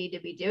that they need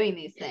to be doing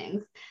these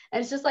things. And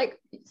it's just like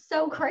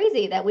so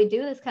crazy that we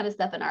do this kind of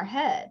stuff in our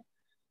head.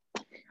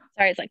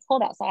 Sorry, it's like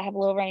cold outside. I have a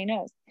little runny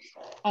nose.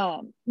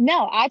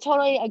 No, I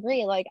totally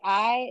agree. Like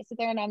I sit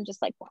there and I'm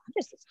just like, well, I'm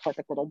just this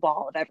perfect little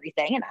ball of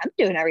everything and I'm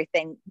doing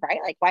everything right.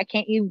 Like, why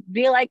can't you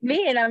be like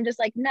me? And I'm just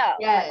like, no,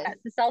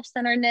 that's the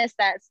self-centeredness.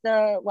 That's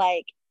the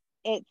like,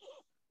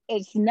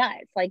 it's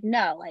nuts. Like,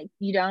 no, like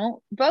you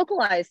don't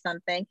vocalize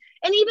something.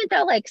 And even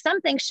though like some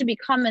things should be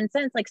common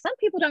sense, like some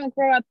people don't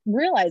grow up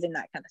realizing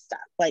that kind of stuff.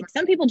 Like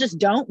some people just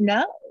don't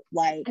know.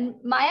 Like, and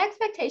my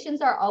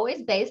expectations are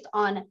always based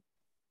on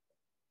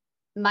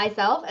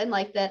myself and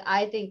like that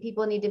I think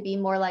people need to be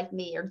more like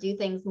me or do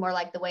things more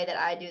like the way that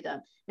I do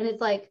them. And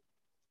it's like,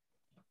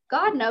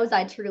 God knows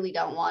I truly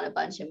don't want a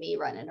bunch of me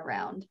running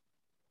around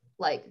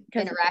like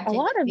interacting. A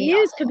lot of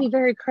views could be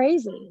very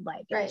crazy.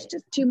 Like it's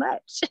just too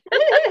much.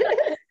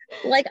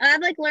 Like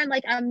I've like learned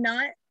like I'm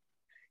not,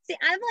 see,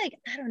 I'm like,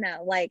 I don't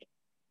know, like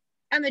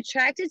I'm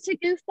attracted to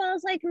goofballs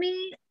like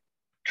me.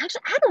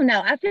 Actually, I don't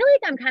know. I feel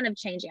like I'm kind of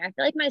changing. I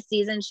feel like my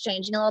season's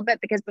changing a little bit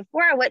because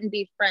before I wouldn't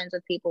be friends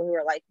with people who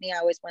are like me. I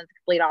always went the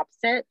complete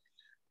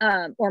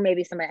opposite. Or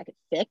maybe somebody I could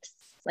fix.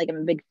 Like I'm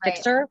a big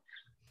fixer.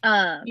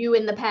 You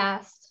in the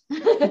past.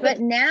 But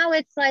now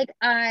it's like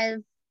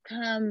I've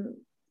come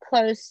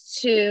close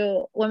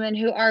to women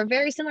who are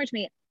very similar to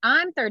me.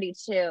 I'm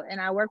 32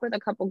 and I work with a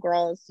couple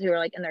girls who are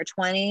like in their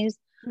 20s.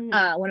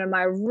 One of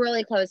my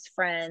really close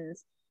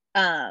friends,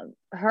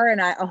 her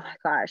and I, oh my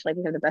gosh, like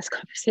we have the best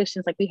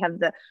conversations. Like we have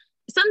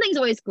something's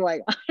always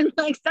going on.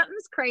 Like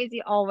something's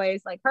crazy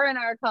always. Like her and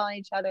I are calling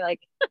each other. Like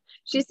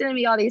she's sending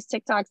me all these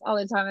TikToks all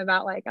the time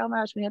about like, oh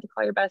my gosh, we have to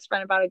call your best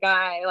friend about a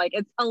guy. Like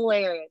it's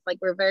hilarious. Like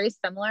we're very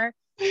similar,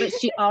 but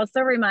she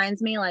also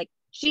reminds me like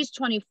she's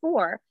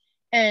 24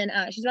 and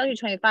she's about to be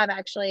 25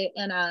 actually.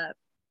 And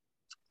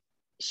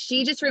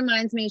she just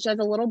reminds me, she has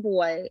a little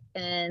boy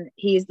and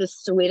he's the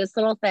sweetest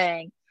little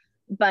thing.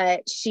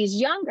 but she's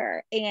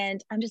younger.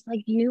 And I'm just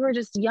like, you are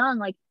just young.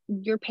 Like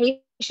your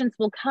patience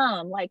will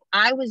come. Like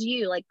I was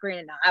you, like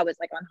granted, I was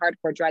like on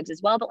hardcore drugs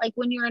as well. But like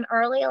when you're an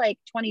early like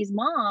 20s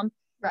mom,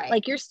 Right.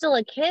 like you're still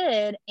a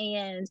kid.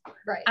 And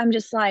Right. I'm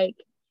just like,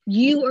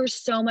 you are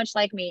so much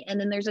like me. And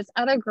then there's this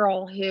other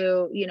girl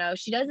who,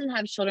 she doesn't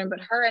have children,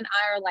 but her and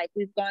I are like,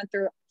 we've gone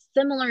through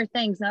similar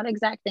things, not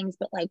exact things,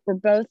 but like we're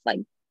both like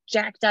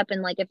jacked up.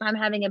 And like if I'm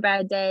having a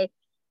bad day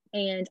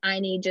and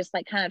I need just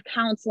like kind of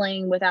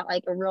counseling without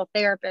like a real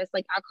therapist,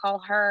 like I'll call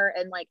her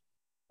and like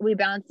we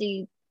bounce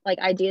like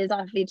ideas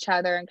off of each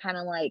other and kind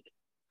of like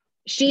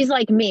she's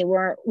like me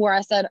where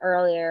I said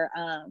earlier,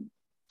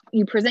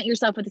 you present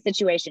yourself with a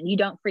situation, you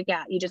don't freak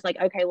out, you just like,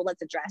 okay, well,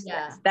 let's address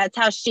this. That's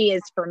how she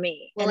is for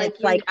me. Well, and like,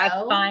 it's like I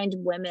find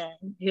women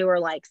who are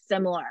like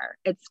similar.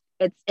 It's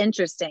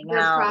interesting. You're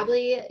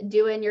probably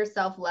doing your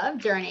self-love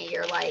journey.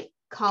 You're like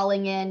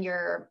calling in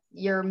your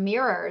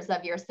mirrors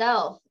of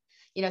yourself.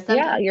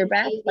 Sometimes your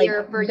best, like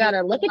you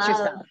gotta look at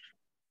yourself,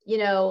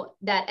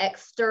 that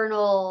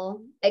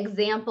external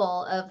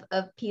example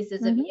of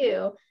pieces of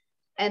you.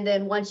 And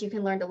then once you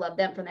can learn to love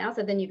them from the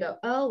outside, then you go,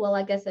 oh, well,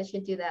 I guess I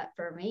should do that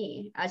for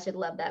me. I should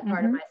love that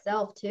part of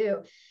myself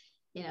too.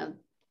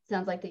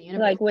 Sounds like the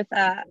universe. Like with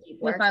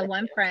my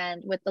one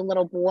friend with the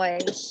little boy,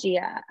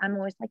 I'm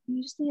always like,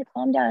 you just need to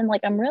calm down. And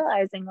like, I'm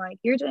realizing like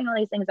you're doing all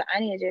these things that I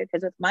need to do.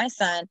 Because with my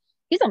son,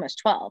 he's almost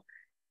 12.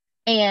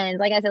 And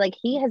like I said, like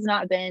he has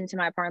not been to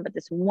my apartment, but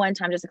this one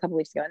time just a couple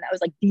weeks ago. And that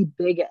was like the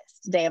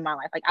biggest day of my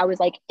life. Like I was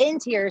like in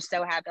tears,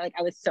 so happy. Like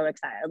I was so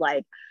excited.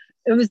 Like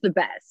it was the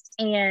best.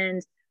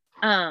 And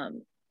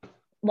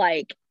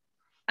like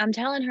I'm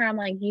telling her, I'm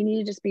like, you need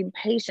to just be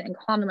patient and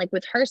calm. And like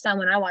with her son,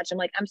 when I watch him,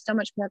 like I'm so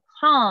much more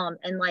calm.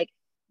 And like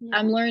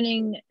I'm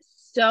learning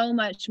so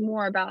much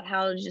more about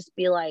how to just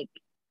be like,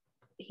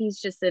 he's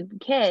just a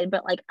kid,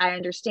 but like I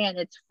understand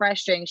it's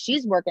frustrating.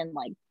 She's working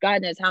like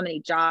God knows how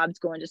many jobs,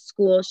 going to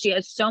school. She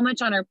has so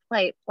much on her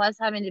plate, plus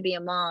having to be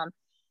a mom.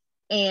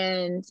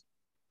 And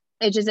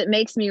it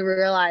makes me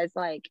realize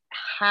like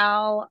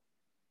how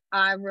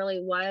I really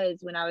was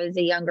when I was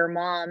a younger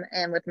mom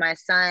and with my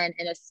son,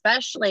 and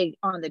especially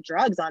on the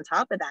drugs on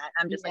top of that.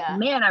 I'm just like,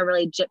 man, I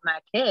really gypped my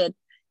kid.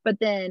 But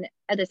then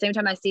at the same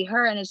time, I see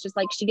her and it's just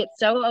like, she gets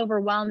so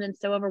overwhelmed and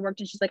so overworked.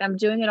 And she's like, I'm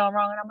doing it all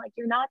wrong. And I'm like,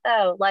 you're not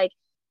though. Like,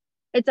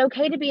 it's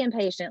okay to be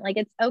impatient. Like,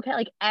 it's okay.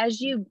 Like as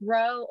you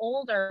grow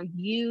older,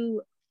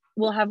 you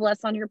will have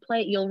less on your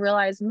plate. You'll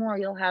realize more.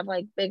 You'll have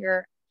like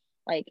bigger,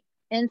 like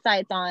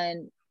insights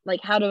on like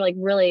how to like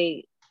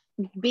really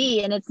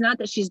be. And it's not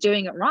that she's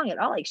doing it wrong at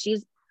all. Like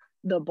she's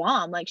the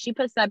bomb. Like she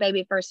puts that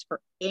baby first for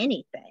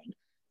anything.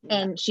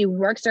 And she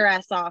works her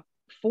ass off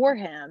for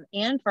him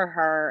and for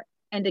her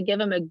and to give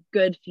him a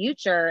good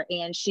future.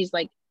 And she's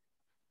like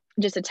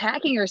just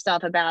attacking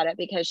herself about it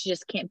because she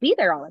just can't be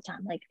there all the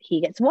time. Like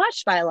he gets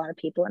watched by a lot of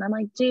people. And I'm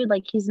like, dude,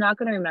 like he's not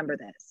going to remember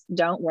this.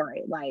 Don't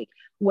worry. Like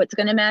what's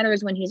going to matter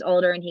is when he's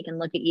older and he can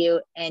look at you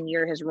and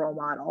you're his role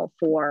model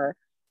for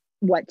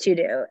what to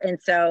do. And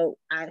so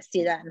I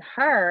see that in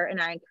her and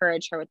I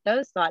encourage her with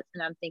those thoughts.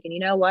 And I'm thinking, you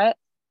know what?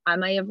 I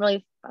might have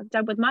really fucked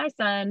up with my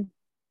son,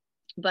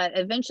 but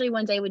eventually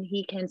one day when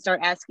he can start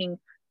asking,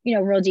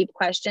 real deep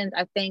questions,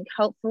 I think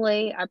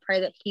hopefully I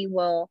pray that he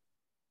will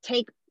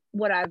take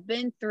what I've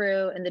been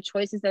through and the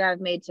choices that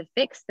I've made to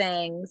fix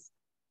things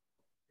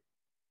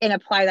and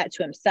apply that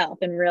to himself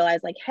and realize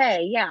like,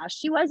 hey, yeah,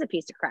 she was a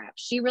piece of crap.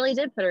 She really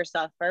did put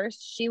herself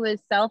first. She was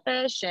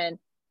selfish and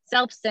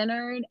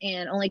self-centered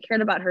and only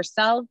cared about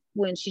herself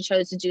when she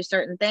chose to do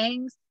certain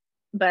things.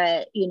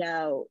 But,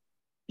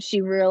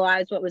 she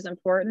realized what was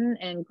important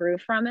and grew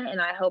from it.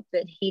 And I hope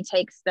that he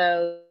takes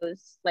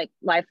those like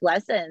life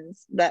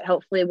lessons that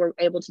hopefully we're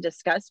able to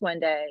discuss one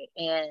day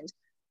and,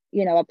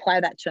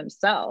 apply that to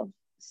himself.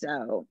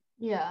 So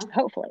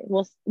hopefully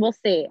we'll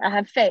see. I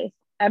have faith.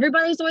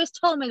 Everybody's always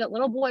told me that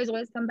little boys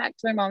always come back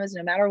to their mamas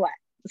no matter what.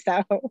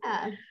 So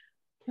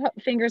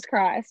fingers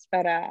crossed,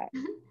 but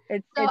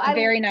it's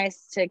very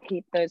nice to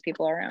keep those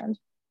people around.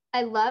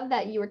 I love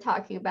that you were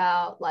talking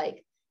about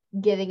like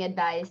giving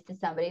advice to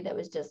somebody that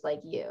was just like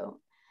you.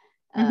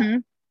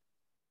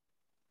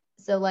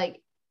 So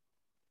like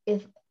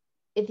if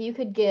you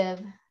could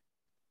give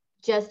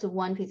just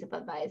one piece of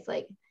advice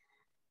like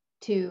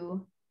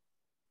to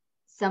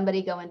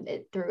somebody going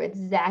through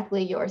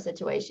exactly your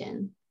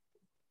situation,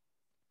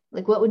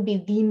 like what would be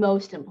the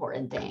most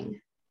important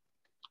thing?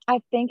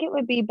 I think it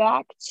would be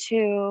back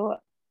to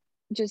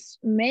just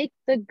make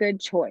the good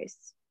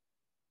choice.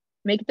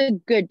 Make the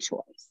good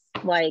choice.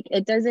 Like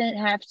it doesn't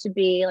have to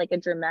be like a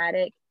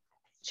dramatic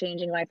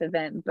changing life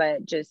event,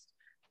 but just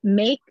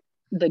make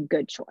the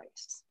good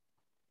choice.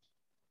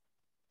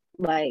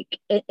 Like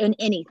in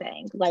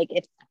anything, like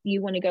if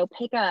you want to go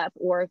pick up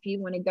or if you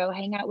want to go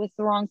hang out with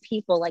the wrong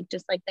people, like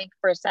just like think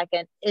for a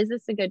second, is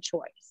this a good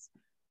choice?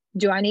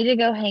 Do I need to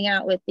go hang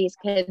out with these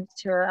kids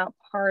who are out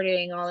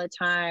partying all the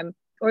time?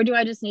 Or do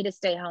I just need to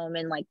stay home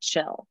and like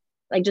chill?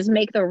 Like just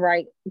make the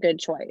right good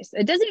choice.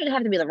 It doesn't even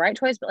have to be the right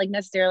choice, but like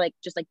necessarily like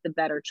just like the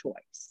better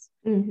choice.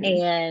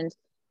 And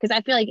because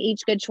I feel like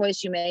each good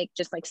choice you make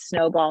just like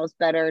snowballs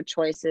better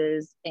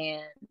choices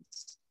and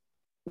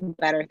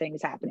better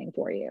things happening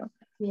for you.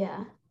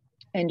 Yeah.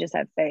 And just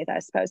have faith, I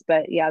suppose.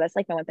 But yeah, that's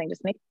like my one thing.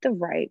 Just make the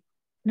right,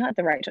 not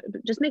the right choice,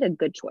 but just make a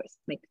good choice.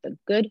 Make the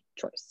good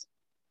choice.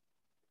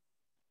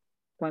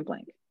 Point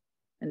blank.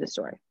 End of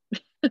story.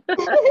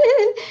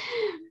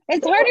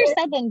 It's harder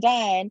said than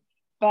done,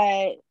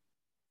 but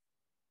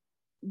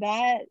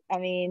that, I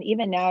mean,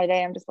 even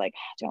nowadays, I'm just like,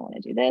 do I want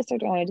to do this or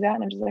do I want to do that?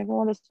 And I'm just like,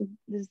 well, this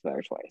is a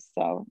better choice.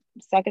 So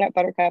suck it up,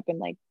 buttercup, and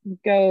like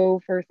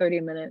go for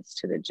 30 minutes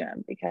to the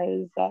gym,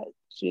 because that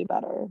should be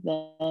better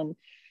than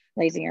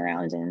lazing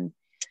around and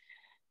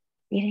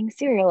eating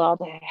cereal all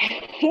day.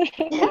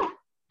 Yeah.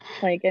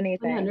 Like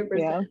anything. 100%.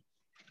 Yeah.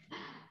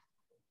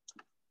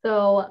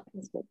 So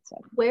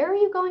where are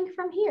you going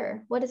from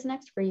here? What is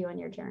next for you on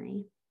your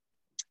journey?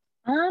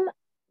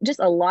 Just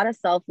a lot of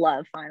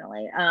self-love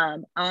finally.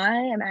 I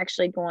am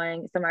actually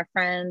going, so my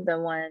friend, the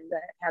one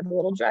that had the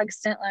little drug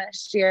stint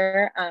last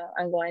year,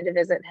 I'm going to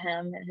visit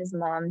him and his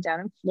mom down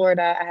in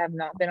Florida. I have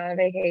not been on a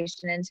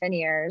vacation in 10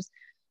 years.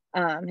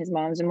 His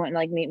mom's been wanting to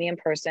like meet me in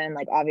person.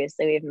 Like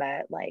obviously we've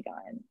met like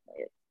on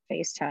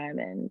FaceTime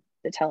and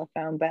the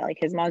telephone, but like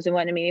his mom's been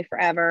wanting to meet me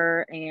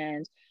forever.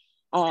 And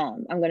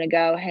I'm gonna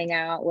go hang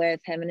out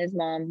with him and his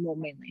mom, well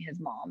mainly his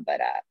mom,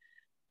 but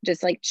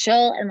just like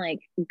chill and like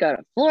go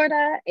to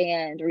Florida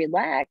and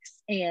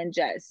relax and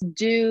just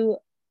do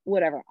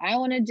whatever I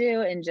want to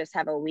do and just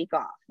have a week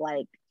off.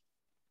 Like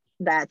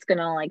that's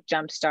gonna like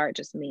jumpstart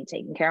just me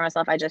taking care of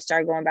myself. I just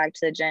started going back to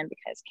the gym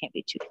because can't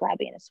be too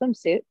flabby in a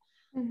swimsuit.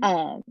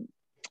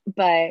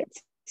 But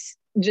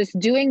just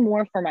doing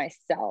more for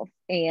myself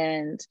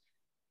and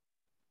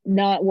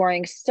not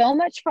worrying so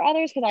much for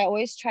others, because I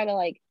always try to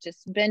like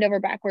just bend over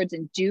backwards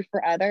and do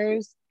for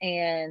others,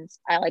 and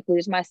I like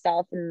lose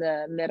myself in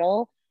the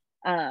middle.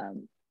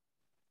 And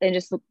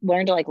just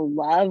learn to like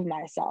love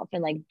myself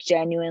and like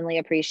genuinely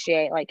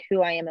appreciate like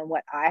who I am and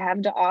what I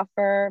have to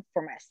offer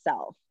for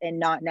myself, and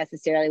not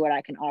necessarily what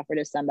I can offer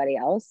to somebody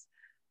else.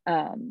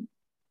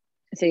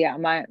 So yeah,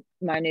 my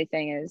new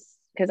thing is,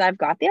 because I've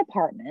got the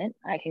apartment,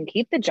 I can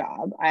keep the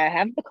job, I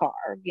have the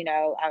car, you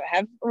know, I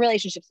have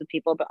relationships with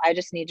people, but I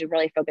just need to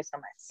really focus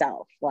on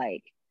myself,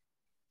 like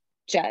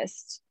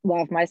just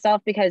love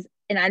myself. Because,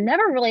 and I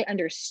never really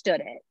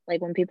understood it,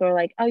 like when people are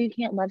like, oh, you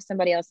can't love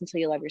somebody else until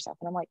you love yourself,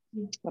 and I'm like,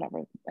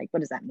 whatever, like what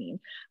does that mean?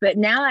 But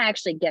now I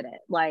actually get it,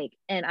 like,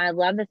 and I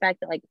love the fact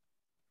that like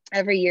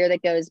every year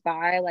that goes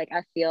by, like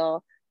I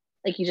feel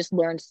like you just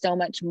learn so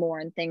much more,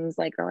 and things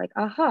like are like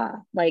aha.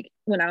 Like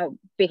when I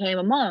became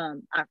a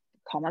mom, I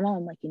call my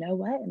mom, like, you know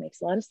what, it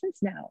makes a lot of sense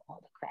now, all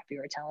the crap you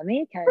were telling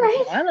me, because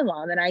Right. I'm a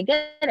mom and I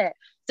get it.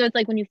 So it's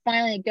like when you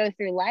finally go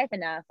through life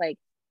enough, like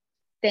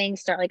things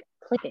start like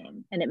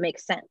clicking and it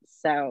makes sense.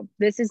 So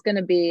this is going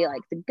to be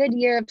like the good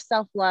year of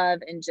self-love,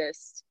 and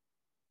just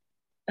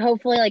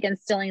hopefully like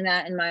instilling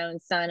that in my own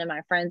son and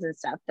my friends and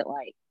stuff, that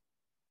like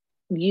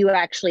you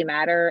actually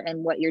matter,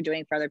 and what you're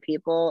doing for other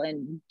people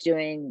and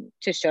doing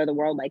to show the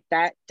world, like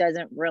that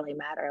doesn't really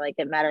matter. Like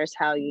it matters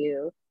how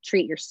you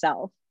treat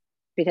yourself,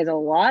 because a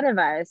lot of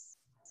us,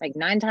 like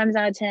 9 times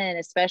out of 10,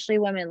 especially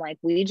women, like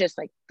we just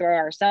like throw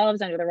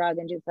ourselves under the rug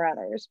and do for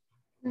others.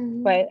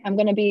 But I'm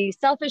going to be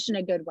selfish in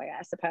a good way,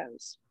 I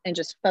suppose, and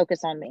just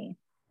focus on me.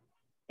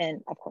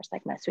 And of course,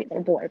 like my sweet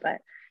little boy,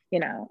 but you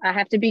know, I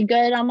have to be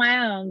good on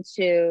my own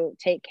to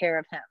take care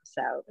of him.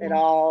 So it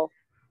all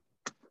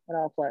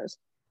flows.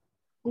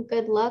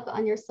 Good luck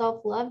on your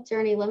self-love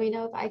journey. Let me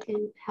know if I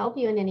can help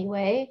you in any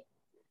way.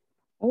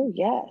 Oh,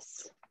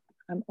 yes.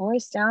 I'm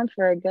always down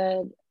for a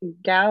good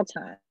gal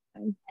time.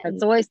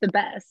 It's always the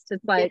best.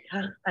 It's like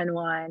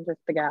unwind with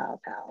the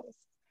gal pals.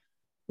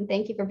 And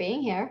thank you for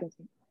being here.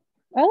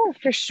 Oh,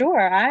 for sure.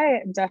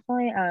 I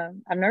definitely,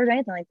 I've never done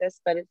anything like this,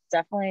 but it's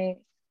definitely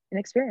an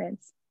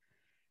experience.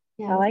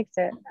 Yeah. I liked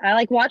it. I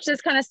like watch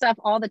this kind of stuff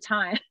all the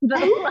time,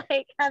 but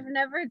like I've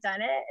never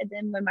done it. And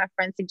then when my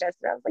friend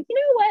suggested, I was like, you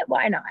know what?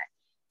 Why not?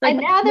 Like,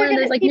 and now they're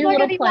gonna, like people are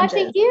gonna be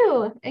watching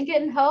you and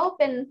getting hope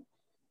and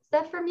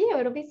stuff from you.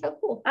 It'll be so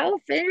cool. Oh,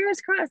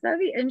 fingers crossed. That'd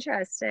be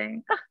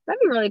interesting. Oh, that'd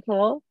be really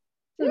cool.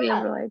 To be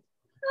able to like,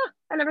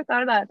 I never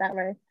thought about it that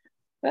way.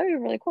 That'd be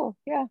really cool.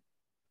 Yeah.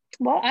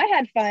 Well, I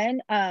had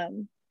fun.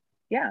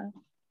 Yeah,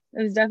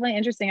 it was definitely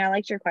interesting. I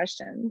liked your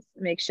questions.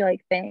 It makes you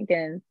like think,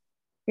 and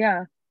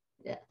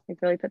like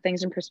really put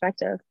things in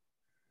perspective.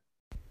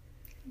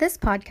 This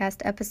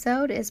podcast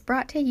episode is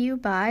brought to you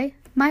by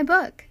my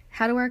book,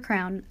 How to Wear a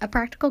Crown, a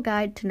practical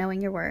guide to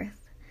knowing your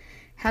worth.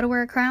 How to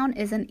Wear a Crown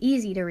is an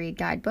easy-to-read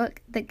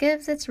guidebook that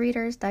gives its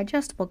readers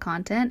digestible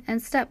content and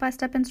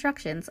step-by-step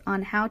instructions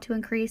on how to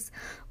increase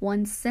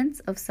one's sense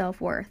of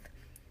self-worth.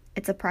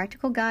 It's a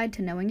practical guide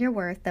to knowing your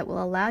worth that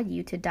will allow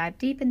you to dive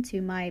deep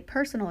into my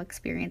personal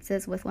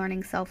experiences with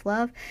learning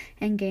self-love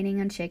and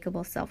gaining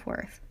unshakable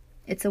self-worth.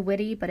 It's a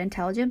witty but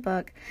intelligent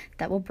book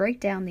that will break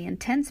down the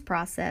intense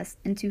process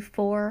into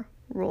 4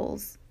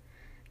 rules.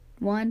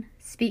 1.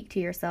 Speak to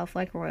yourself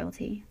like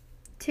royalty.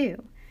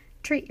 2.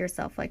 Treat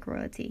yourself like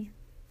royalty.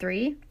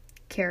 3.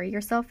 Carry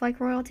yourself like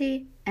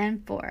royalty.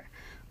 And 4.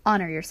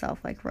 Honor yourself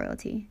like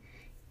royalty.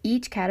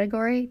 Each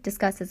category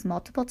discusses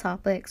multiple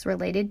topics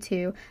related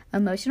to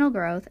emotional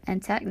growth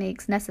and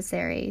techniques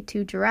necessary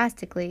to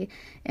drastically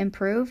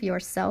improve your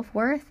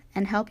self-worth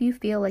and help you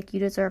feel like you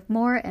deserve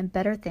more and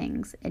better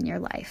things in your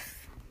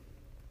life.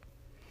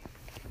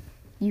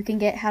 You can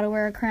get How to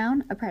Wear a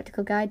Crown, a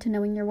practical guide to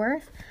knowing your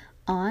worth,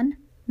 on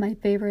my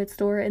favorite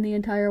store in the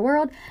entire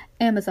world,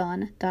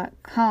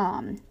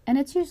 Amazon.com. And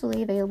it's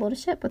usually available to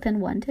ship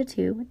within 1 to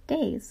 2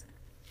 days.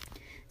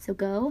 So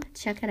go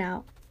check it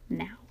out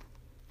now.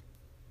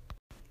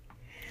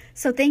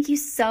 So thank you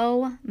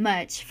so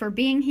much for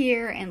being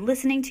here and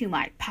listening to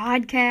my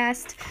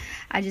podcast.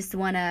 I just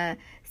want to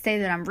say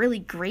that I'm really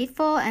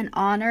grateful and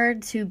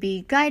honored to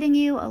be guiding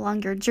you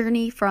along your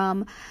journey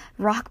from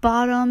rock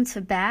bottom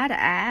to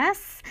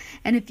badass.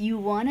 And if you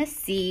want to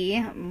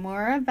see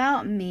more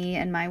about me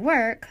and my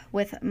work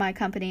with my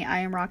company, I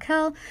Am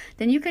Raquel,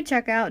 then you can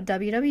check out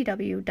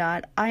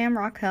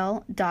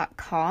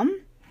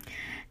www.iamraquel.com.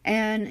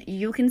 And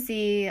you can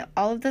see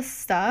all of the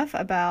stuff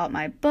about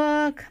my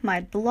book,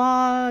 my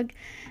blog.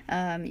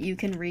 You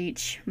can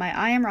reach my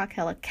I Am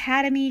Raquel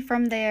Academy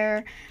from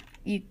there.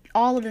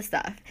 All of the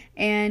stuff.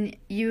 And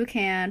you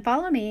can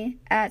follow me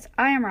at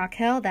I Am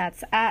Raquel.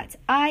 That's at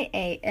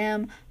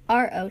IAMROCKL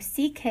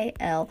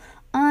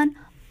on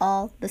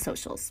all the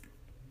socials.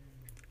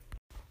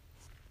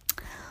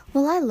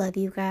 Well, I love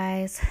you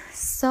guys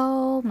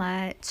so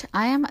much.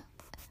 I am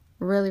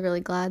really,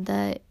 really glad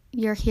that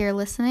you're here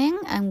listening.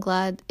 I'm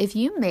glad if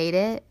you made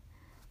it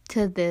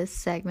to this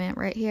segment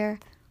right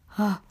here.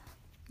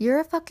 You're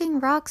a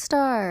fucking rock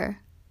star.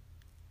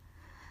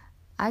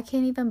 I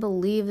can't even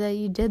believe that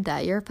you did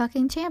that. You're a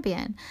fucking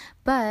champion.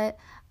 But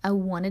I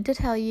wanted to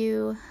tell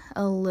you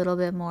a little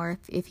bit more.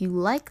 If you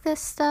like this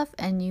stuff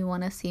and you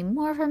want to see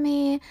more from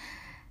me,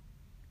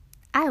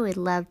 I would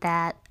love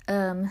that.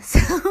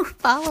 So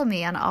follow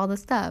me on all the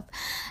stuff.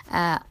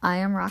 I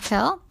Am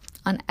Raquel.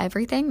 On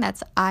everything.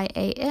 That's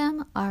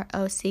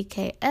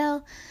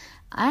IAMROCKL.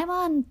 I'm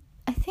on,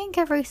 I think,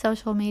 every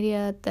social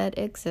media that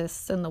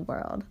exists in the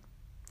world.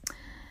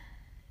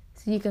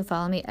 So you can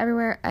follow me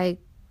everywhere. I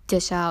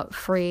dish out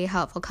free,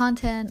 helpful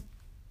content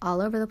all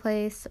over the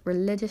place,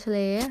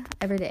 religiously,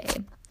 every day.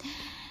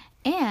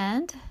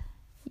 And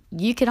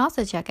you can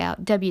also check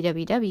out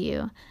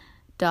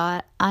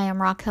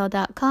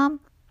www.iamraquel.com.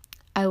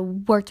 I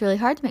worked really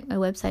hard to make my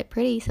website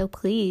pretty, so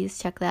please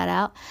check that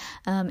out.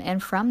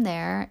 And from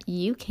there,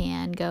 you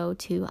can go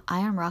to I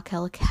Am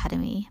Raquel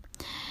Academy.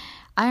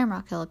 I Am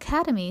Raquel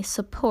Academy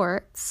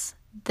supports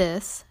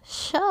this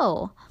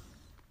show.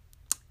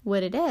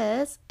 What it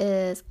is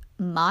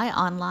my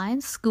online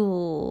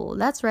school.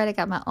 That's right, I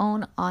got my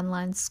own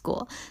online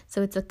school.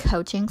 So it's a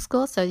coaching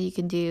school, so you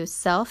can do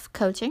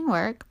self-coaching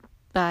work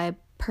by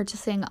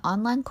purchasing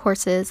online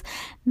courses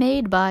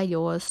made by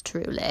yours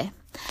truly.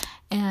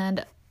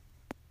 And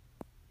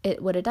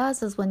what it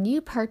does is when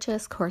you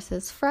purchase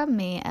courses from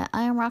me at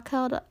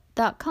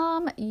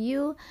iamraquel.com,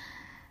 you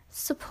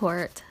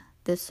support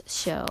this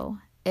show.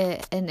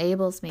 It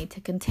enables me to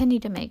continue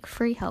to make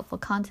free, helpful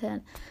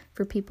content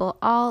for people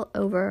all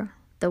over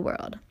the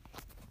world.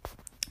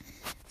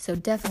 So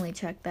definitely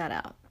check that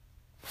out.